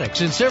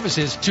 products, and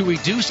services to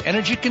reduce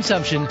energy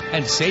consumption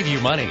and save you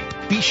money.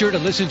 Be sure to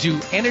listen to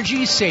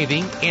Energy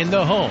Saving in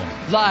the Home,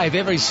 live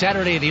every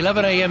Saturday at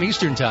 11 a.m.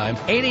 Eastern Time,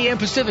 8 a.m.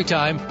 Pacific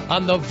Time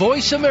on the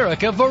Voice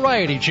America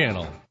Variety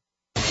Channel.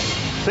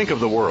 Think of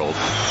the world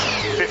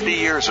 50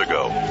 years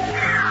ago.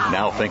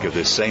 Now think of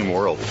this same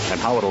world and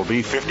how it'll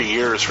be 50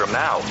 years from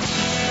now.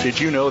 Did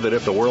you know that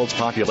if the world's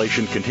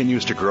population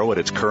continues to grow at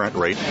its current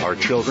rate, our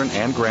children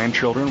and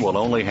grandchildren will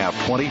only have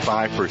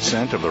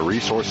 25% of the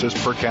resources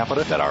per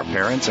capita that our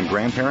parents and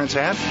grandparents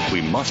had?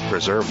 We must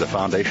preserve the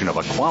foundation of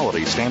a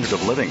quality standard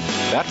of living.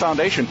 That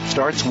foundation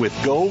starts with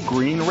Go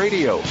Green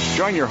Radio.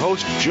 Join your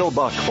host, Jill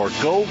Buck, for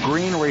Go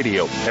Green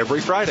Radio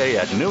every Friday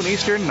at noon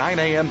Eastern, 9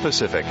 a.m.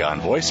 Pacific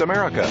on Voice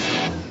America.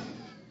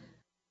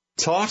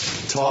 Talk,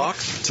 talk,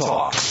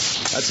 talk.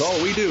 That's all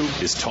we do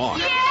is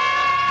talk.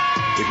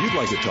 If you'd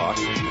like to talk,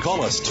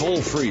 call us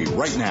toll-free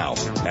right now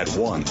at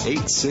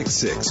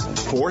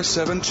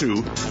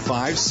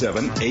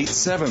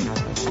 1-866-472-5787.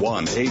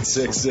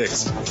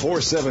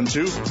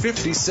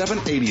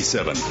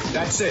 1-866-472-5787.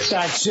 That's it.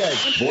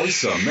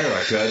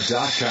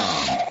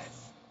 VoiceAmerica.com.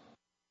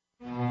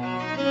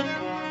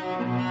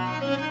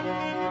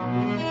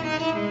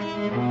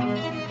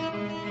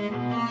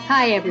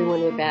 Hi,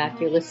 everyone. We're back.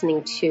 You're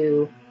listening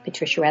to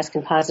Patricia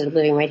Raskin Positive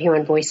Living right here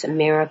on Voice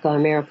America,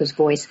 America's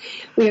Voice.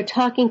 We are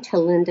talking to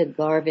Linda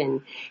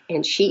Garvin,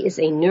 and she is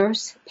a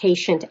nurse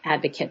patient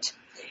advocate.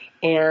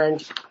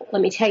 And let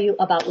me tell you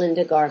about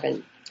Linda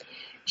Garvin.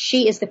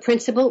 She is the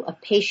principal of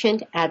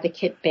Patient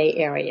Advocate Bay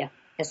Area.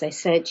 As I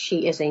said,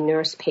 she is a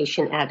nurse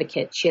patient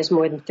advocate. She has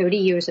more than 30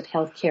 years of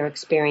healthcare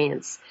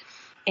experience.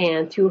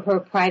 And through her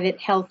private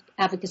health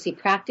advocacy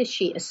practice,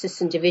 she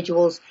assists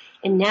individuals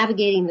in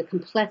navigating the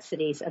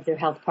complexities of their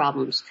health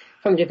problems,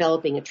 from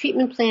developing a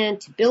treatment plan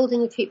to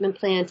building a treatment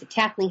plan to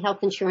tackling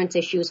health insurance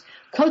issues,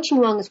 coaching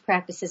wellness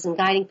practices, and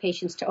guiding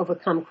patients to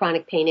overcome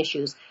chronic pain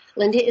issues.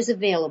 Linda is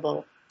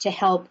available to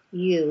help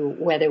you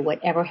weather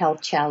whatever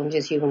health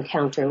challenges you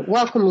encounter.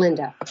 Welcome,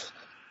 Linda.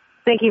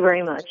 Thank you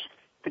very much.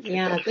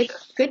 Yeah,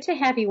 good to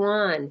have you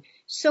on.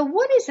 So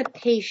what is a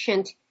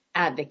patient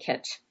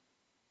advocate?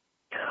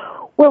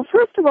 Well,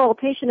 first of all,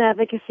 patient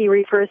advocacy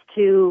refers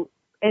to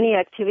any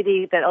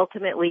activity that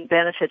ultimately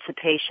benefits a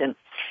patient.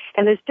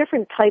 And there's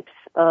different types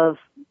of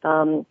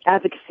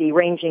advocacy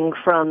ranging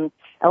from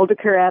elder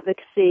care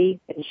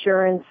advocacy,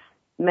 insurance,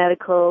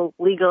 medical,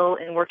 legal,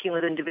 and working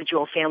with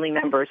individual family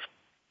members.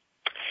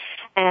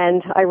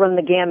 And I run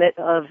the gamut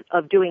of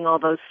doing all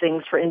those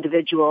things for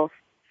individuals,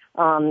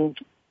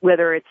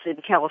 whether it's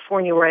in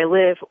California where I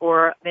live,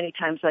 or many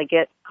times I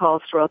get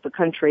calls throughout the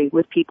country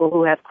with people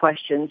who have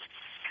questions.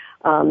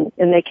 And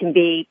they can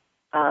be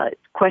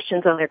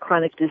questions on their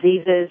chronic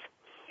diseases,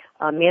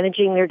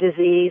 managing their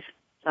disease,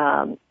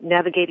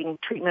 navigating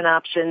treatment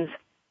options,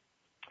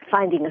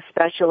 finding a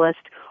specialist,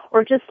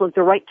 or just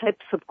the right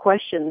types of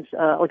questions,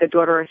 like a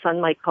daughter or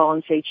son might call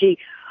and say, gee,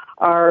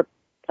 our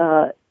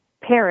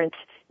parent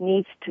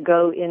needs to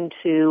go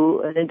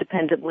into an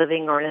independent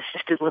living or an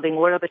assisted living.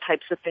 What are the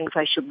types of things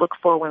I should look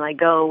for when I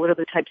go? What are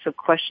the types of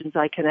questions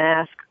I can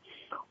ask?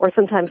 Or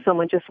sometimes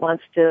someone just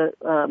wants to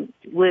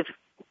live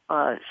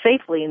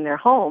safely in their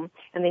home,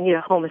 and they need a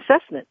home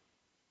assessment.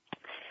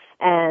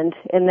 And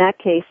in that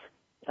case,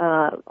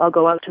 I'll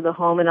go out to the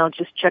home and I'll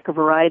just check a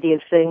variety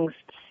of things,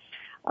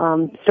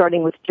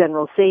 starting with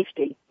general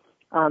safety,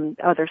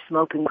 other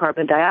smoke and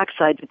carbon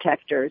dioxide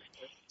detectors,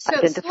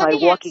 identify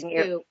walking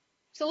areas.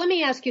 So let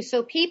me ask you,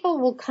 so people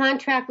will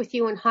contract with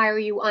you and hire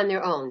you on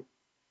their own?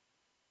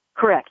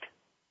 Correct.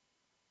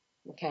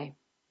 Okay.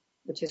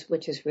 Which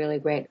is really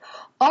great.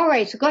 All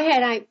right, so go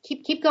ahead. I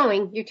keep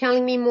going. You're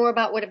telling me more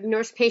about what a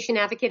nurse patient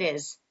advocate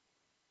is.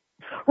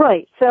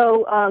 Right.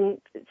 So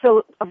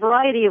a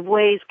variety of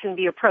ways can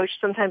be approached.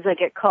 Sometimes I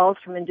get calls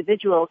from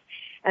individuals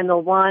and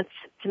they'll want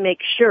to make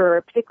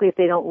sure, particularly if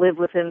they don't live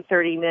within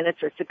 30 minutes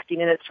or 60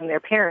 minutes from their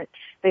parent,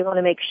 they want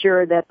to make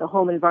sure that the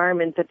home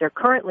environment that they're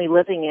currently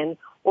living in,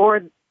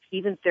 or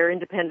even if they're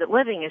independent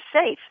living, is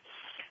safe.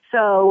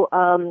 So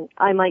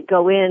I might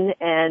go in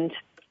and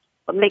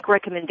make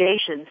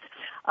recommendations.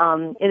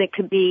 And it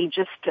could be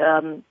just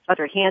are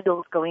there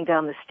handles going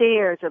down the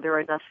stairs? Are there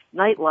enough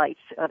night lights?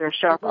 Are there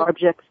sharp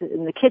objects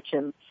in the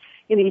kitchen?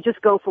 You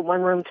just go from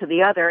one room to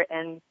the other,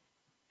 and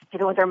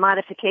are there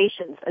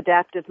modifications,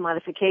 adaptive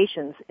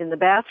modifications in the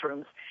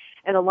bathrooms?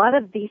 And a lot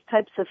of these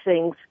types of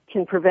things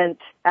can prevent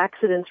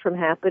accidents from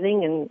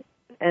happening and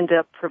end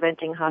up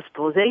preventing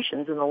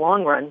hospitalizations in the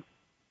long run.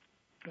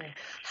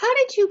 How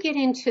did you get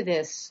into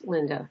this,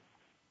 Linda?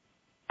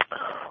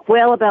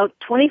 Well, about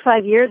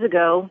 25 years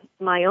ago,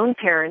 my own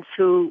parents,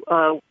 who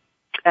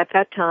at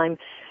that time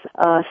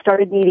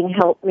started needing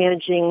help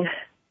managing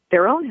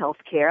their own health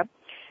care,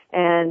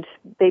 and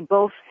they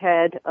both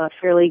had a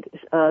fairly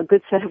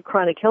good set of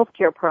chronic health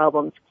care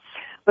problems.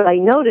 But I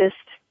noticed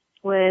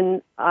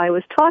when I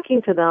was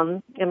talking to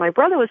them, and my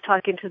brother was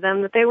talking to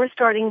them, that they were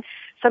starting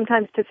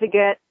sometimes to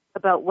forget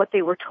about what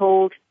they were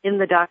told in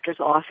the doctor's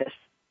office.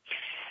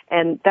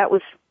 And that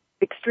was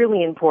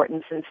extremely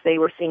important since they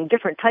were seeing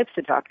different types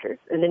of doctors,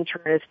 an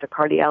internist, a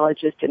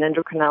cardiologist, an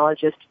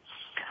endocrinologist.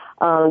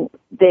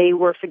 They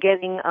were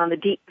forgetting on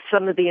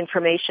some of the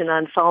information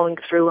on following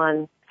through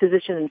on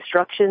physician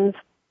instructions.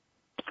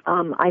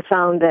 I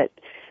found that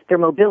their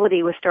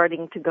mobility was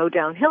starting to go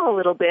downhill a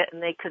little bit,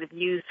 and they could have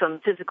used some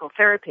physical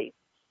therapy.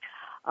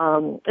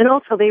 And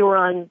also they were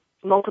on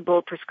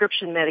multiple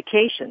prescription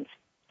medications,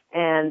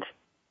 and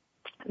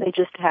they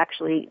just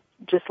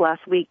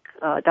last week,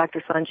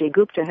 Dr. Sanjay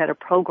Gupta had a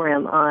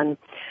program on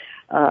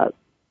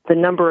the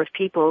number of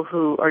people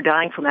who are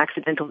dying from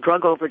accidental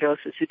drug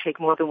overdoses who take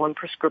more than one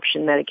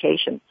prescription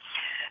medication.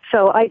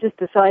 So I just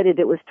decided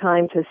it was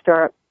time to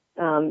start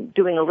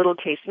doing a little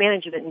case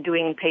management and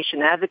doing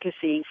patient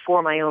advocacy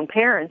for my own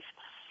parents.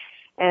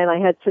 And I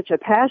had such a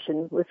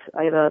passion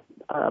I have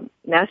a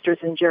master's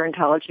in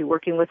gerontology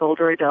working with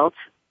older adults.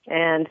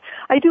 And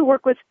I do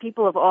work with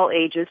people of all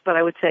ages, but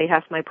I would say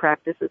half my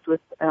practice is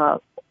with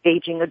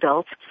aging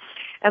adults.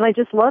 And I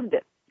just loved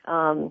it.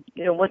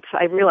 Once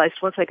I realized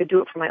once I could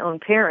do it for my own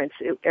parents,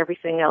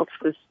 everything else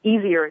was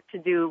easier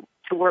to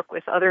work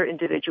with other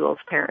individuals'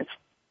 parents.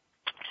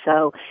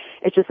 So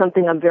it's just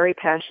something I'm very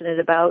passionate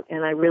about,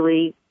 and I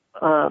really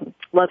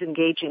love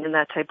engaging in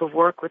that type of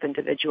work with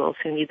individuals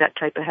who need that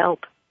type of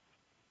help.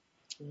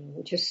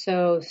 Which is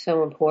so,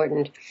 so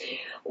important.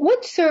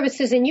 What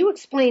services, and you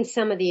explained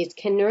some of these,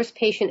 can nurse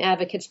patient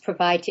advocates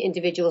provide to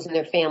individuals and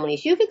their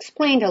families? You've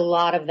explained a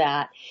lot of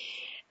that.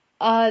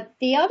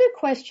 The other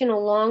question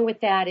along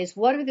with that is,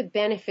 what are the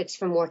benefits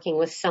from working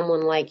with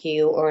someone like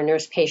you or a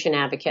nurse patient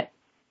advocate?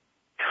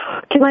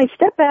 Can I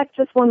step back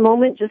just one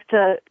moment just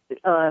to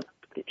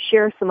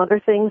share some other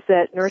things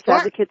that nurse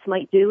advocates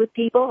might do with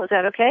people? Is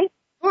that okay?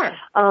 Sure.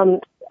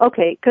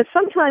 Okay, because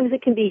sometimes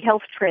it can be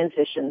health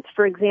transitions.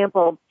 For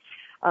example,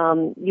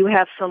 you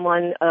have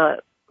someone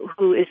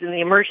who is in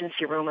the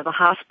emergency room of the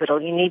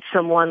hospital. You need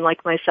someone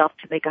like myself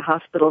to make a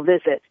hospital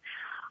visit.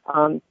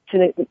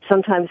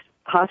 Sometimes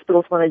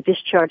hospitals want to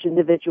discharge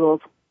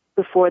individuals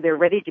before they're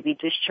ready to be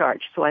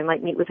discharged, so I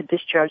might meet with a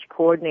discharge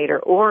coordinator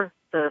or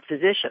the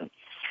physician.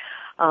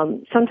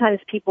 Sometimes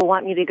people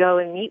want me to go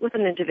and meet with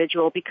an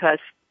individual because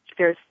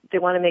they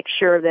want to make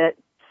sure that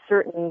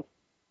certain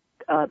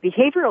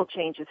behavioral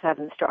changes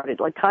haven't started,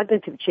 like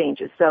cognitive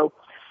changes. So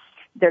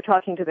they're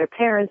talking to their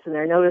parents and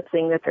they're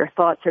noticing that their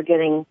thoughts are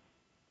getting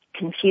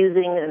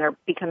confusing and are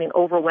becoming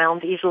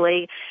overwhelmed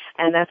easily,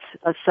 and that's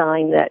a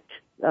sign that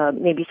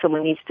maybe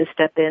someone needs to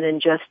step in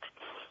and just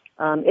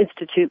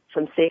institute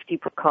some safety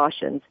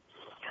precautions.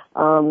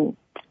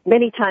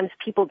 Many times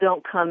people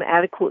don't come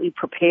adequately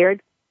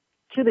prepared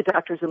to the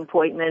doctor's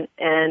appointment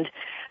and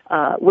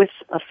with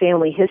a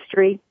family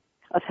history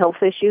of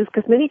health issues,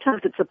 because many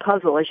times it's a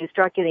puzzle. As you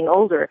start getting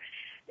older,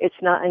 it's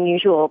not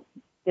unusual,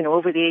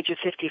 over the age of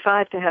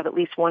 55 to have at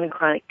least one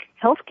chronic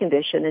health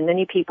condition, and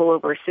many people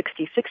over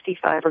 60,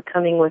 65 are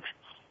coming with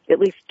at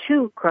least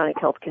two chronic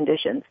health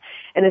conditions.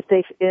 And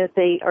if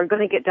they are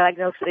going to get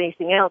diagnosed with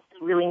anything else,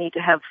 they really need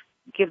to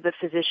give the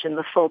physician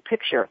the full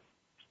picture.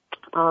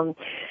 And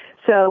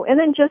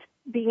then just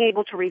being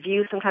able to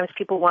review. Sometimes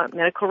people want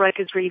medical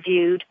records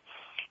reviewed,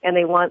 and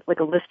they want like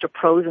a list of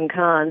pros and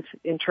cons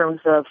in terms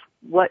of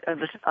what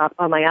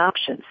are my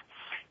options.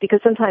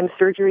 Because sometimes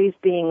surgery is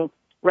being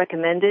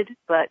recommended,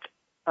 but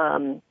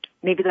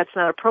maybe that's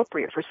not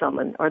appropriate for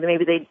someone, or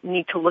maybe they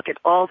need to look at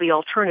all the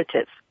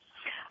alternatives,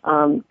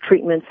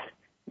 treatments,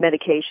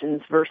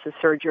 medications versus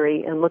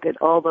surgery, and look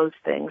at all those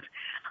things.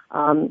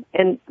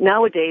 And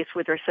nowadays,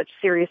 where there are such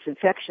serious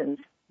infections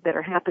that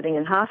are happening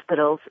in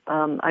hospitals,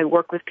 I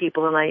work with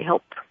people and I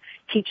help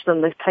teach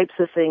them the types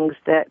of things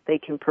that they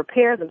can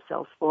prepare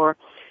themselves for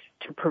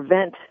to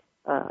prevent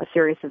a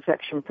serious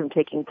infection from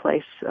taking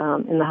place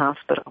in the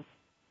hospital.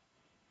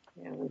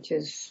 Yeah,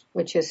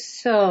 which is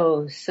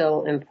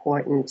so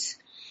important.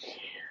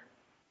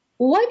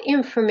 What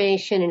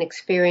information and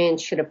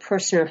experience should a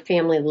person or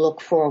family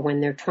look for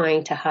when they're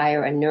trying to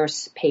hire a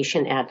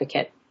nurse-patient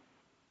advocate?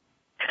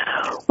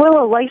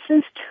 Well, a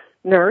licensed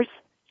nurse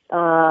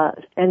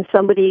and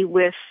somebody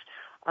with,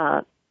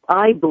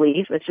 I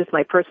believe, it's just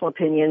my personal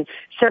opinion,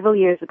 several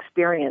years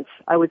experience,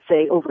 I would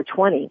say over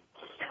 20.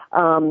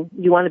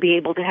 You want to be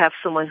able to have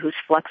someone who's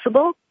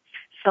flexible,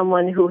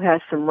 someone who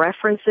has some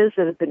references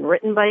that have been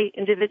written by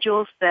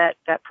individuals that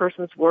that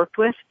person's worked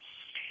with.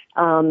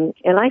 And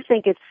I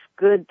think it's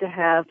good to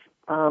have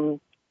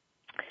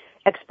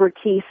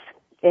expertise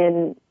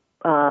in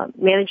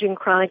managing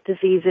chronic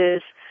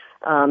diseases.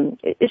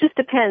 It just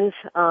depends.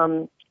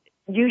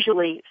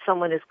 Usually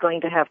someone is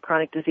going to have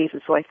chronic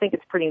diseases, so I think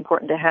it's pretty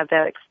important to have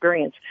that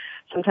experience.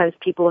 Sometimes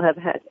people have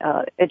had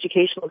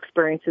educational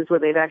experiences where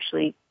they've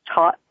actually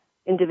taught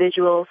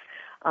individuals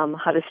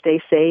how to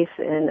stay safe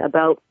and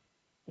about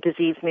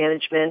disease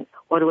management,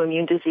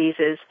 autoimmune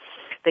diseases.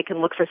 They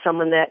can look for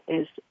someone that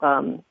is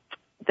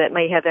that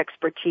may have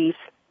expertise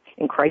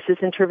in crisis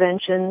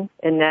intervention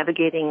and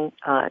navigating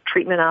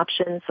treatment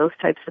options, those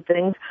types of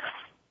things.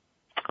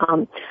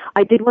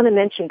 I did want to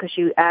mention, because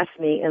you asked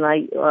me, and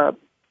I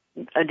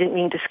didn't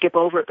mean to skip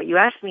over it, but you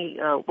asked me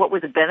what were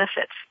the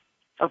benefits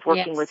of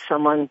working with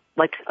someone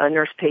like a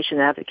nurse-patient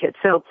advocate.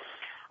 So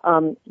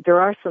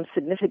there are some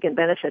significant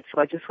benefits,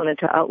 so I just wanted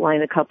to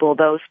outline a couple of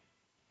those.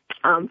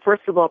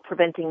 First of all,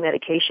 preventing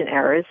medication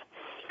errors,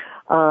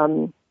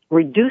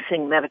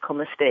 reducing medical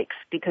mistakes,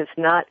 because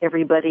not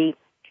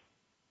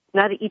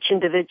each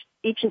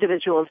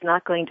individual is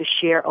not going to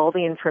share all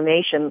the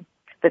information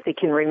that they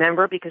can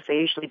remember, because they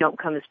usually don't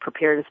come as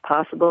prepared as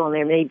possible, and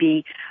there may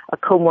be a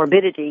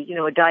comorbidity,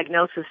 a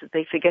diagnosis that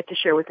they forget to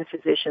share with the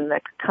physician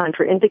that could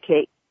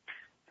contraindicate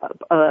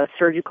a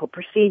surgical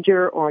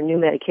procedure or a new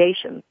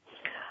medication.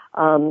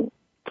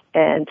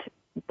 And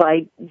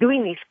by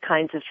doing these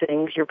kinds of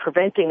things, you're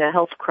preventing a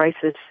health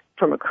crisis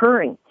from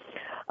occurring.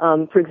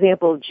 For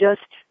example,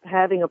 just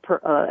having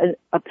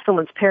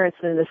someone's parents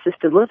in an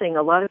assisted living,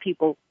 a lot of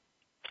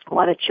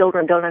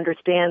children don't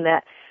understand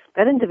that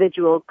that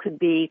individual could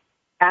be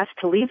asked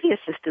to leave the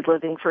assisted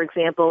living, for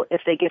example,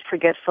 if they get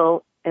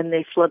forgetful and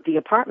they flood the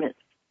apartment.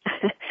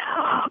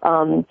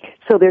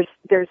 So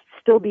there's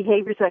still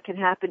behaviors that can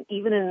happen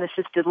even in an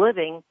assisted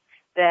living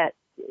that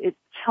it's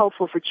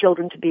helpful for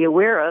children to be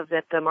aware of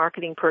that the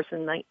marketing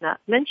person might not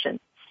mention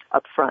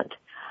up front.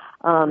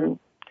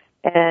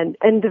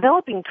 And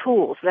developing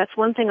tools. That's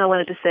one thing I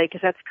wanted to say,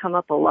 because that's come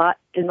up a lot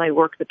in my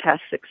work the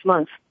past 6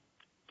 months.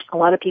 A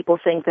lot of people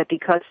think that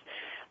because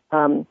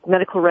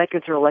medical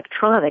records are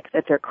electronic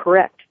that they're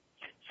correct.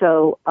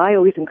 So I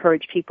always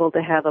encourage people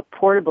to have a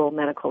portable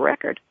medical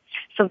record,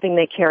 something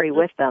they carry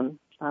with them.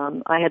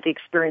 I had the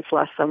experience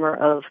last summer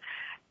of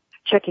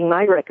checking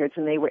my records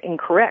and they were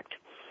incorrect.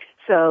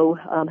 So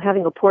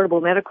having a portable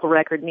medical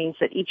record means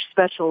that each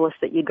specialist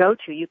that you go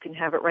to, you can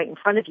have it right in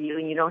front of you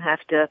and you don't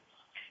have to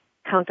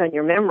count on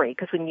your memory.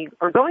 Because when you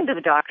are going to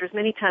the doctors,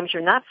 many times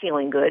you're not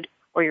feeling good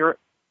or you're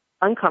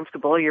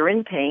uncomfortable or you're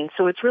in pain.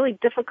 So it's really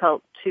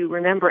difficult to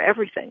remember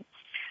everything.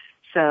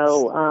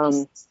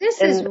 So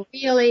this is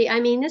really,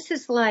 this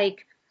is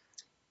like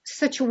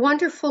such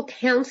wonderful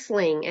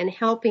counseling and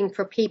helping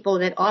for people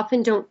that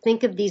often don't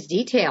think of these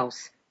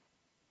details.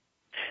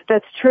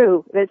 That's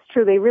true.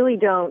 They really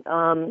don't.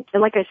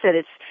 And like I said,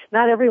 it's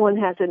not everyone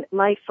has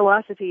my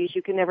philosophy is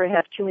you can never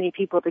have too many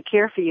people to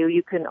care for you.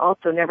 You can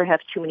also never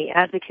have too many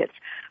advocates.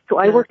 So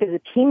I work as a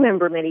team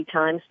member many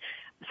times,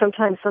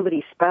 sometimes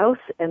somebody's spouse,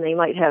 and they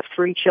might have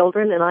 3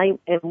 children, and I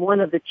am one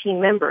of the team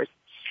members.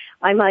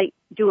 I might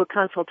do a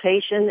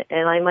consultation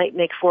and I might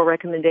make 4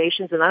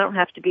 recommendations, and I don't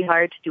have to be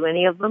hired to do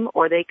any of them,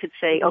 or they could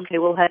say, okay,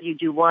 we'll have you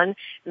do 1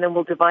 and then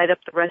we'll divide up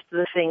the rest of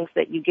the things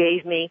that you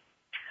gave me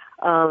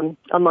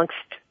amongst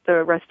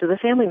the rest of the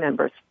family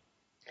members.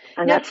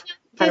 And now,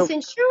 does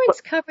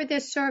insurance cover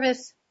this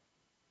service?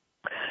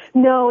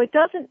 No, it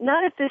doesn't,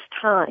 not at this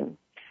time.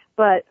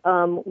 But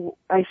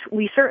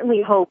we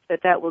certainly hope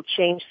that will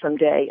change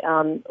someday.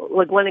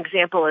 Like one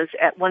example is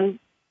at one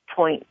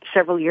point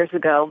several years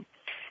ago,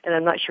 and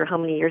I'm not sure how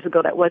many years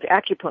ago that was,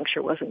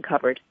 acupuncture wasn't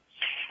covered.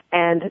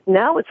 And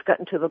now it's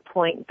gotten to the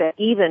point that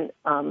even,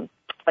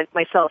 like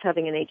myself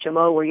having an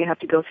HMO where you have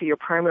to go through your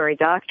primary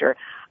doctor,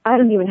 I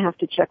don't even have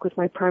to check with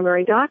my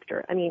primary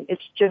doctor.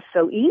 It's just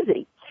so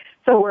easy.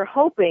 So we're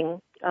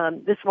hoping,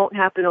 this won't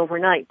happen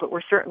overnight, but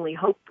we're certainly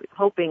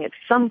hoping at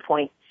some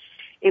point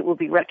it will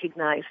be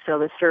recognized so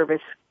the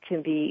service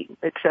can be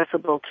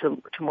accessible to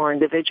more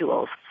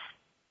individuals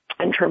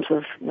in terms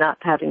of not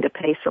having to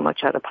pay so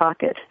much out of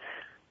pocket.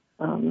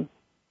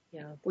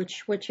 Yeah,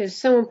 which is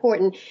so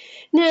important.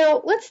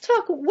 Now, let's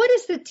talk, what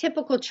is the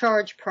typical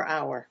charge per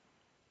hour?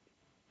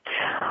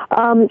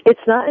 It's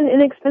not an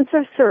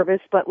inexpensive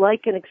service, but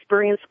like an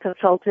experienced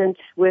consultant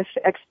with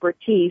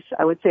expertise,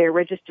 I would say a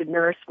registered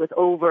nurse with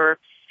over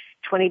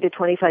 20 to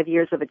 25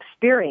 years of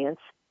experience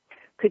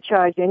could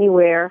charge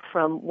anywhere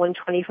from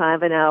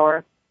 $125 an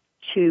hour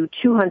to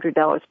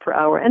 $200 per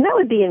hour, and that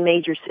would be in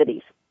major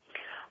cities.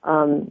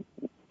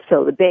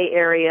 So the Bay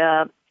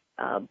Area,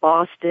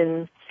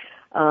 Boston,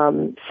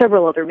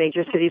 several other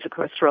major cities, of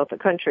course, throughout the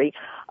country.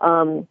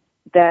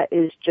 That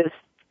is just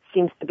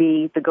seems to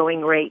be the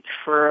going rate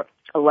for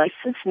a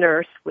licensed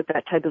nurse with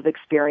that type of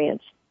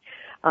experience,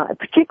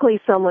 particularly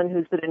someone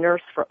who's been a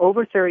nurse for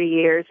over 30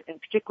 years, and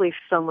particularly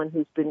someone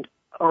who's been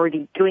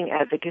already doing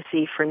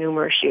advocacy for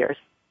numerous years.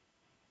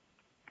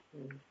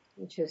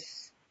 Which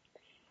is,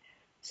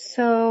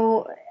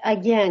 so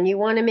again, you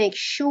want to make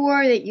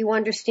sure that you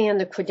understand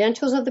the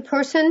credentials of the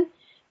person.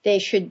 They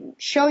should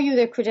show you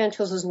their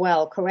credentials as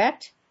well,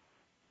 correct?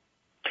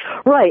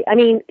 Right. I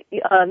mean,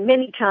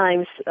 many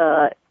times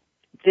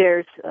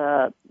there's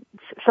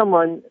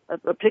someone,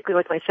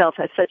 particularly like myself,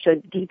 has such a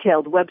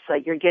detailed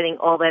website. You're getting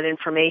all that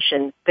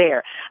information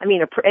there. I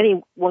mean,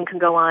 anyone can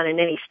go on in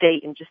any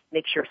state and just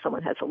make sure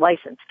someone has a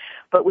license.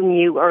 But when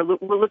you are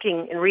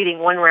looking and reading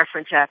one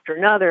reference after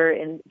another,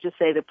 and just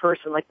say the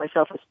person, like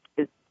myself,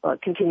 is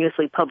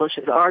continuously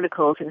publishes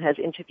articles and has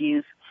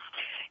interviews,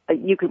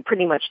 you can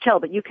pretty much tell.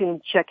 But you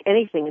can check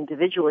anything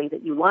individually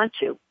that you want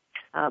to.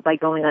 By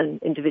going on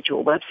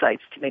individual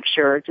websites to make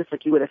sure, just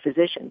like you would a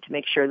physician, to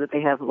make sure that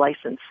they have a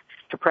license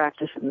to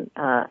practice in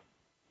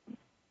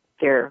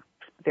their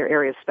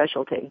area of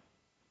specialty.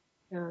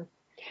 Can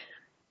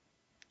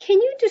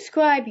you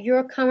describe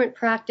your current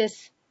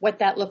practice, what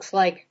that looks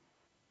like?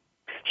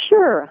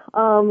 Sure.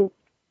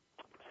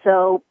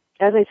 So,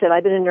 as I said,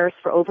 I've been a nurse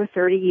for over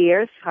 30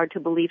 years, hard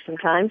to believe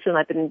sometimes, and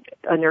I've been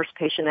a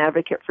nurse-patient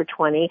advocate for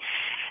 20.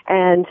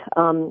 And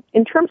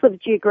in terms of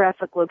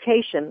geographic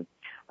location,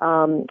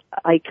 I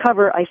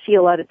see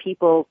a lot of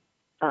people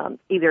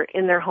either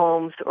in their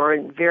homes or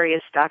in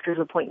various doctor's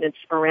appointments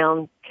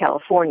around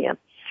California.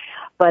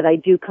 But I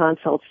do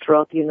consults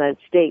throughout the United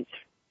States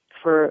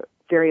for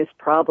various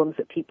problems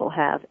that people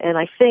have. And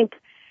I think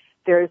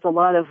there's a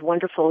lot of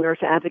wonderful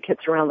nurse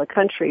advocates around the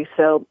country.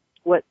 So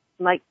what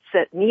might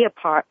set me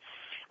apart,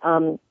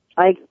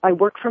 I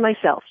work for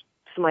myself.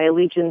 So my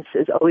allegiance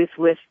is always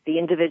with the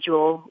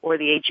individual or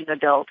the aging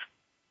adult.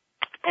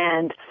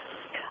 And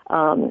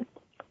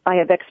I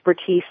have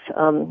expertise.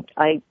 I'm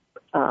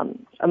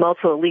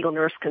also a legal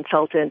nurse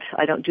consultant.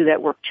 I don't do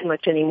that work too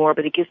much anymore,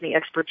 but it gives me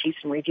expertise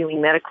in reviewing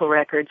medical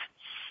records.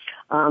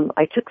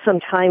 I took some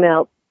time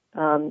out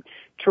to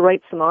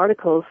write some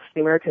articles for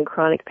the American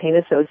Chronic Pain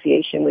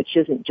Association, which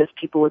isn't just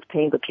people with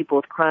pain, but people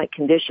with chronic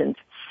conditions,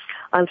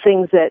 on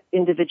things that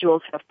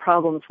individuals have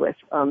problems with,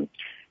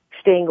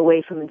 staying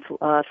away from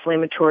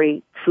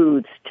inflammatory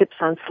foods, tips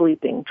on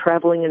sleeping,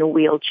 traveling in a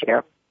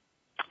wheelchair.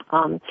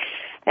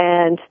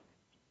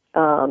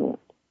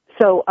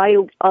 So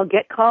I'll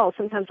get calls.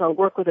 Sometimes I'll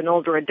work with an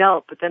older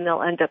adult, but then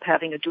they'll end up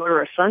having a daughter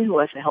or son who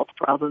has a health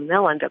problem.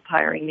 They'll end up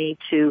hiring me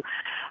to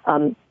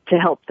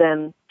help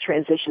them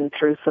transition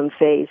through some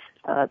phase,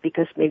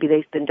 because maybe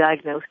they've been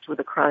diagnosed with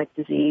a chronic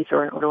disease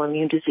or an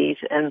autoimmune disease.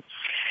 And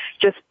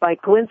just by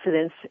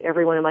coincidence,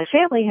 everyone in my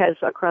family has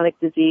a chronic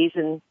disease.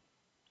 And,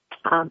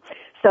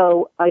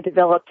 so I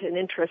developed an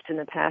interest and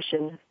a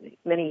passion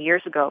many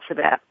years ago for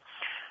that.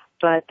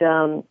 But,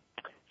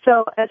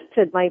 so, as I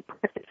said, my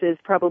practice is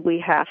probably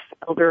half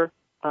elder,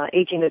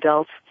 aging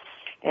adults,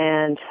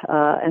 and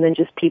then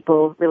just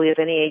people really of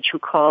any age who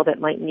call that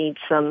might need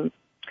some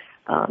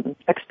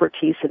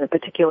expertise in a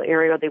particular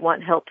area. They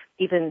want help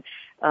even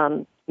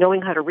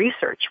knowing how to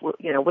research.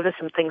 What are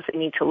some things they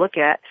need to look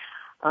at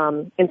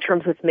in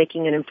terms of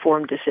making an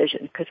informed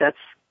decision? Because that's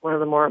one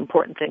of the more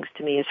important things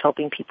to me, is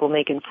helping people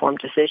make informed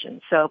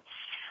decisions. So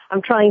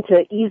I'm trying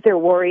to ease their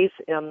worries.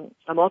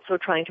 I'm also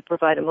trying to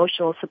provide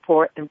emotional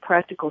support and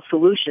practical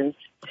solutions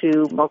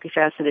to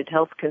multifaceted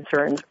health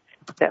concerns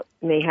that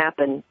may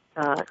happen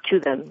to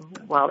them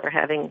while they're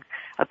having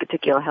a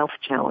particular health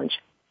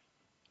challenge.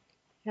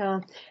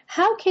 Yeah.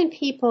 How can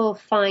people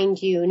find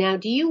you? Now,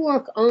 do you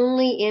work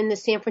only in the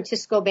San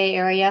Francisco Bay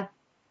Area?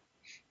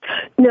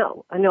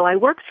 No, I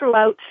work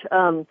throughout.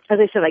 As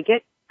I said,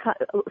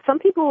 some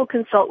people will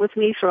consult with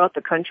me throughout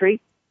the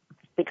country,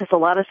 because a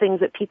lot of things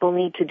that people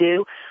need to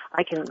do,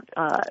 I can,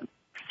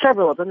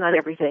 several of them, not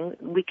everything,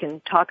 we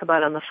can talk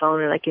about on the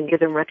phone, and I can give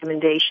them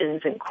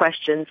recommendations and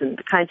questions and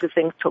the kinds of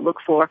things to look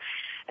for.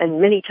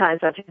 And many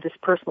times I've had this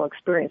personal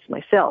experience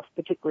myself,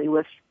 particularly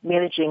with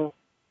managing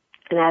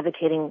and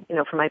advocating,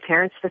 for my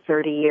parents for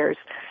 30 years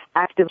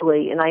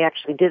actively, and I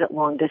actually did it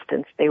long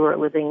distance. They were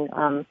living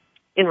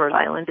in Rhode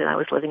Island, and I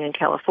was living in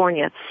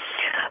California.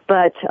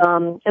 But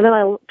and then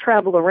I'll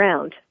travel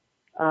around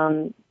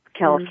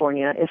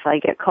California if I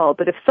get called.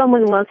 But if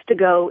someone wants to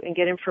go and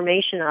get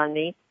information on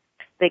me,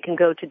 they can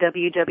go to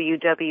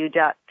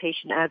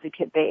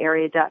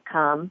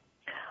www.patientadvocatebayarea.com.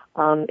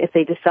 If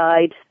they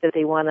decide that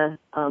they want to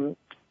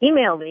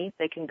email me,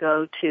 they can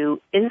go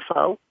to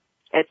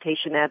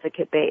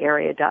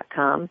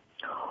info@patientadvocatebayarea.com,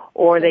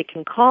 or they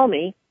can call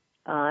me,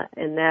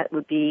 and that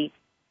would be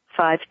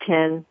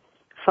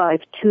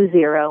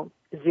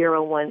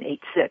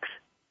 510-520-0186.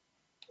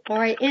 All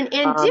right. And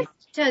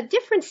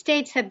different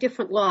states have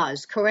different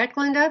laws, correct,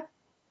 Linda?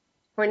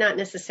 Or not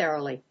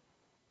necessarily?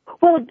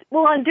 Well,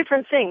 on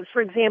different things. For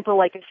example,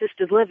 like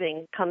assisted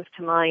living comes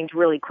to mind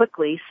really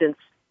quickly since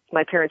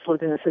my parents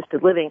lived in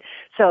assisted living.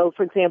 So,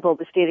 for example,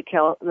 the state of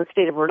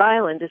Rhode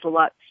Island is a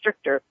lot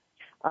stricter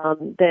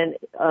than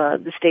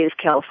the state of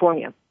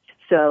California.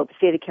 So, the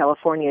state of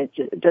California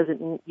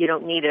you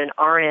don't need an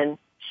RN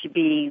to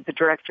be the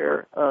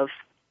director of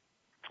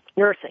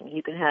nursing.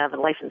 You can have a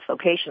licensed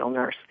vocational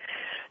nurse.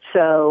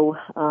 So,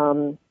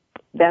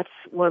 that's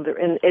one of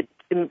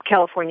in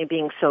California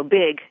being so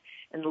big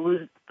and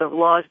the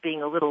laws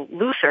being a little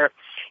looser,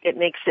 it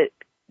makes it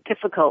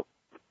difficult,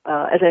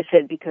 as I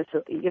said, because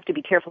you have to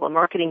be careful. A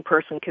marketing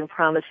person can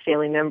promise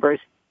family members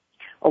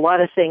a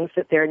lot of things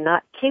that they're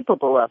not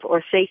capable of,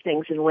 or say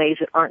things in ways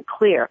that aren't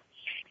clear.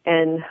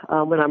 And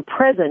when I'm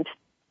present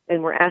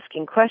and we're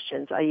asking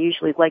questions, I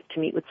usually like to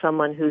meet with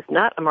someone who's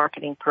not a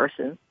marketing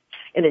person.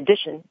 In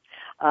addition,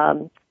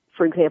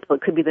 for example,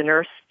 it could be the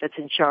nurse that's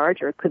in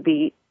charge, or it could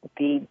be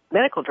the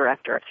medical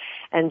director,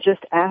 and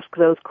just ask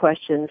those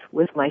questions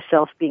with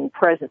myself being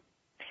present,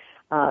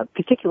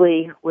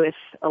 particularly with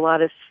a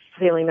lot of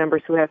family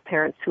members who have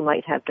parents who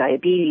might have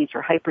diabetes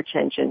or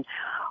hypertension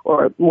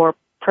or more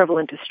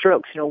prevalent to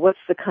strokes. What's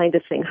the kind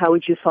of thing? How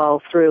would you follow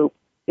through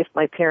if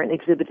my parent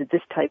exhibited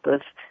this type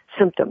of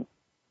symptom?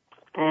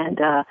 And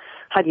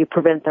how do you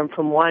prevent them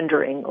from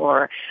wandering?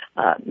 Or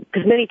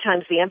because many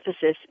times the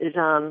emphasis is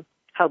on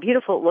how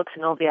beautiful it looks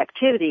and all the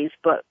activities,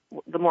 but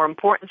the more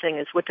important thing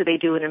is what do they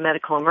do in a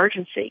medical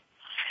emergency?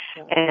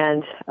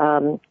 And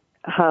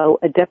how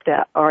adept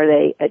are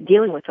they at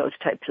dealing with those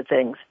types of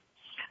things?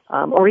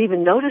 Or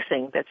even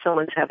noticing that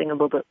someone's having a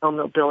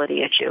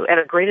mobility issue. At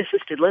a great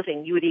assisted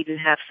living, you would even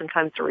have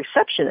sometimes a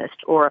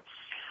receptionist or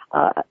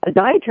a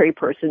dietary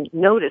person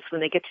notice when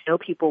they get to know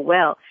people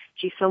well,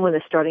 gee, someone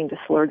is starting to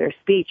slur their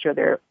speech or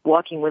they're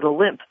walking with a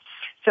limp.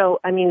 So,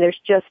 there's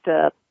just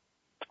a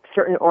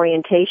certain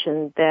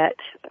orientation that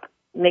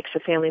makes a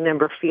family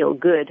member feel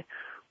good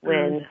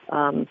when,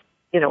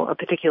 a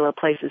particular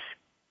place is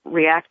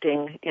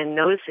reacting and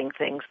noticing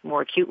things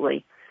more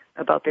acutely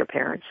about their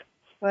parents.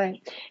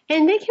 Right.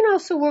 And they can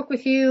also work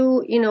with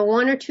you,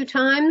 one or two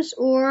times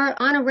or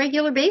on a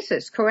regular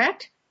basis,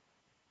 correct?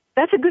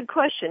 That's a good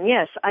question.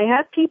 Yes, I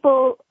have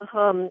people.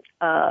 I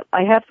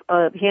have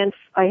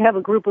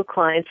a group of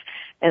clients,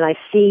 and I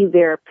see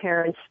their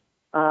parents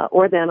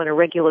or them on a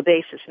regular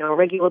basis. A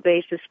regular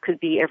basis could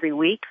be every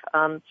week,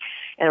 and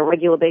a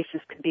regular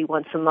basis could be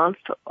once a month.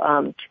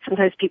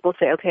 Sometimes people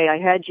say, "Okay, I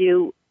had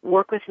you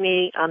work with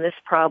me on this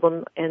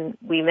problem, and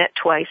we met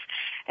twice,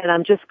 and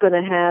I'm just going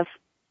to have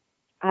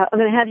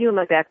you in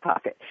my back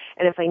pocket.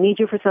 And if I need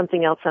you for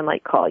something else, I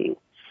might call you."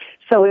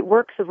 So it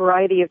works a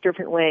variety of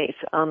different ways,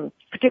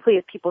 particularly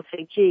if people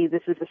say, gee,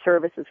 this is a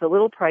service that's a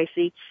little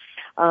pricey.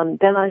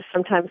 Then I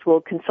sometimes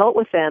will consult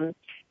with them,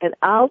 and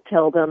I'll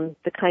tell them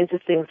the kinds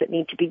of things that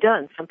need to be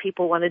done. Some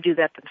people want to do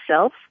that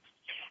themselves,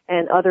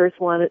 and others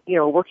want,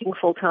 working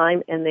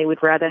full-time, and they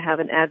would rather have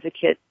an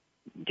advocate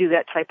do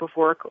that type of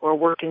work or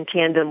work in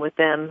tandem with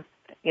them,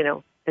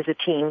 as a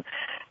team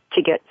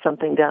to get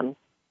something done.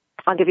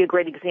 I'll give you a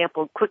great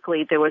example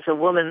quickly. There was a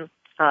woman,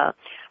 a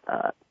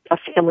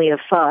family of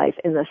 5,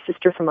 and the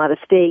sister from out of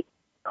state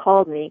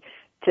called me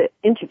to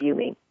interview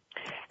me.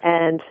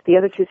 And the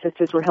other 2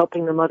 sisters were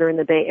helping the mother in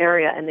the Bay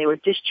Area, and they were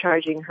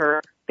discharging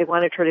her. They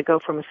wanted her to go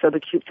from a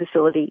subacute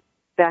facility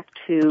back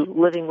to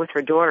living with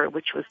her daughter,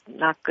 which was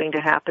not going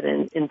to happen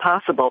and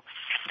impossible.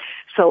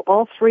 So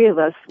all 3 of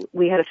us,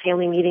 we had a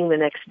family meeting the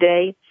next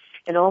day,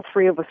 and all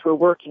 3 of us were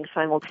working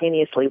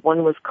simultaneously.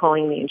 One was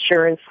calling the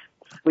insurance,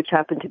 which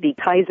happened to be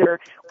Kaiser,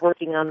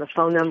 working on the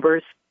phone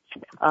numbers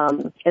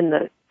and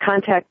the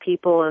contact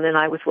people, and then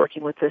I was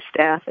working with the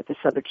staff at the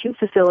subacute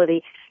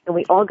facility, and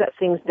we all got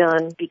things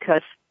done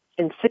because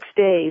in 6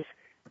 days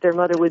their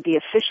mother would be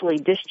officially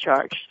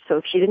discharged. So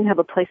if she didn't have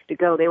a place to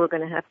go, they were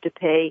going to have to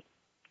pay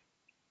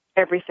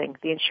everything.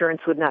 The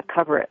insurance would not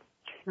cover it.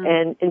 Mm-hmm.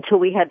 And until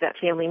we had that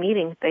family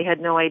meeting, they had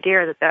no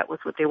idea that that was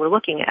what they were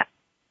looking at.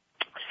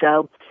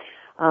 So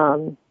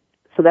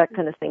that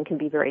kind of thing can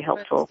be very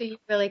helpful. So you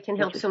really can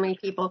help so many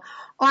people.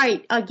 All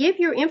right, give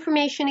your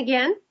information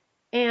again,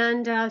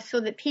 and so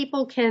that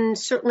people can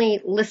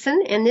certainly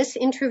listen. And this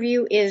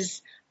interview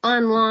is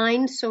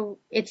online, so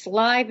it's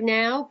live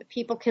now, but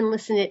people can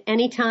listen at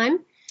any time.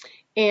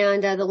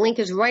 And the link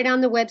is right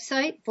on the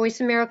website,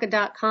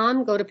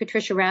 voiceamerica.com. Go to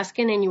Patricia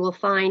Raskin, and you will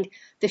find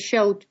the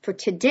show for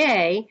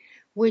today,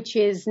 which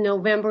is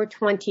November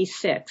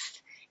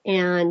 26th.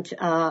 And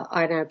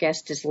our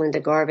guest is Linda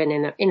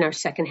Garvin in our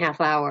second half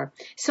hour.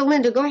 So,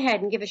 Linda, go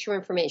ahead and give us your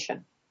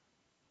information.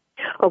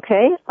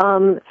 Okay.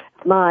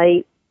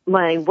 My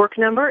work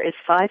number is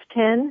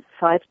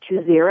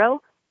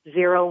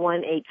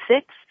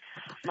 510-520-0186.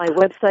 My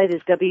website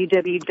is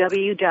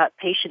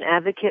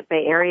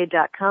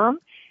www.patientadvocatebayarea.com.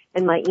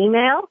 And my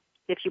email,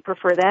 if you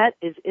prefer that,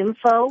 is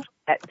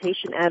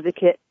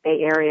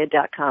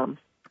info@patientadvocatebayarea.com.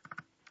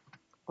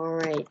 All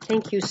right.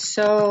 Thank you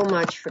so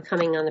much for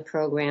coming on the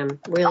program.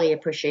 Really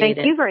appreciate it.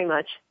 Thank you very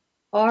much.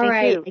 All Thank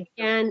right. you.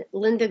 Again,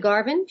 Linda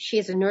Garvin. She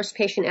is a nurse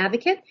patient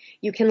advocate.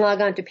 You can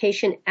log on to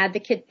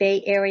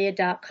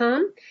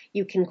patientadvocatebayarea.com.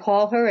 You can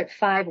call her at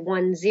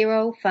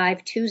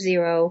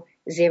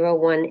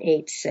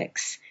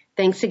 510-520-0186.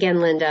 Thanks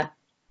again, Linda.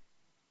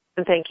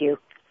 And thank you.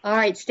 All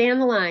right, stay on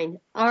the line.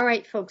 All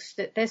right, folks,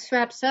 this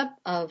wraps up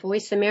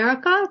Voice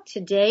America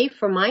today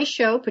for my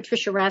show,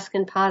 Patricia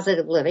Raskin,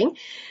 Positive Living.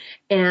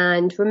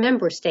 And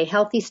remember, stay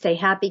healthy, stay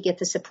happy, get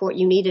the support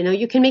you need to know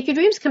you can make your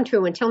dreams come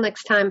true. Until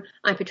next time,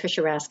 I'm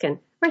Patricia Raskin,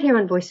 right here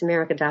on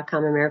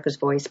VoiceAmerica.com, America's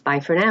Voice. Bye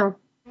for now.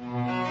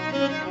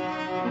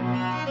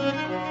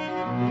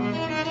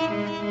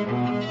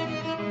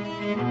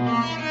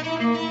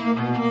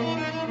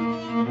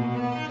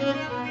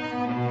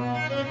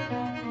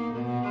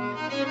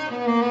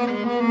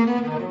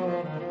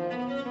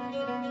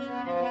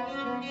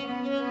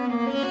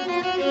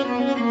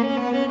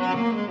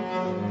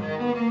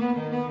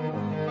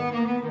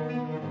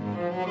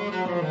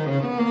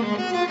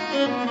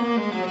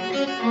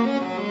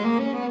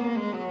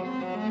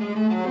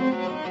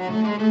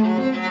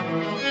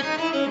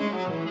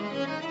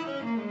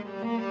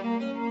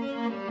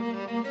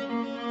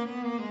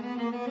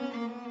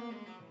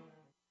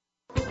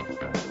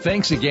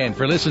 Thanks again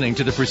for listening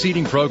to the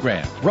preceding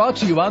program, brought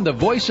to you on the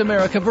Voice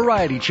America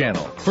Variety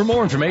Channel. For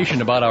more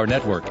information about our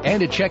network and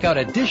to check out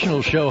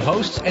additional show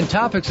hosts and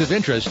topics of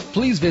interest,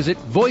 please visit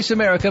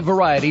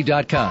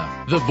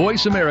VoiceAmericaVariety.com. The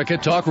Voice America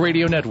Talk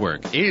Radio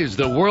Network is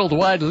the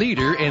worldwide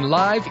leader in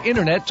live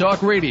Internet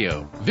talk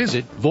radio.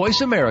 Visit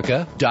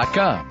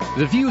VoiceAmerica.com.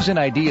 The views and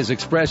ideas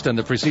expressed on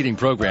the preceding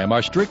program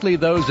are strictly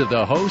those of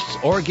the hosts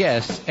or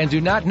guests and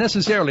do not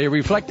necessarily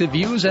reflect the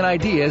views and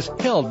ideas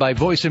held by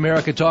Voice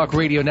America Talk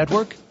Radio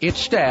Network, its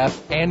staff,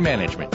 and management.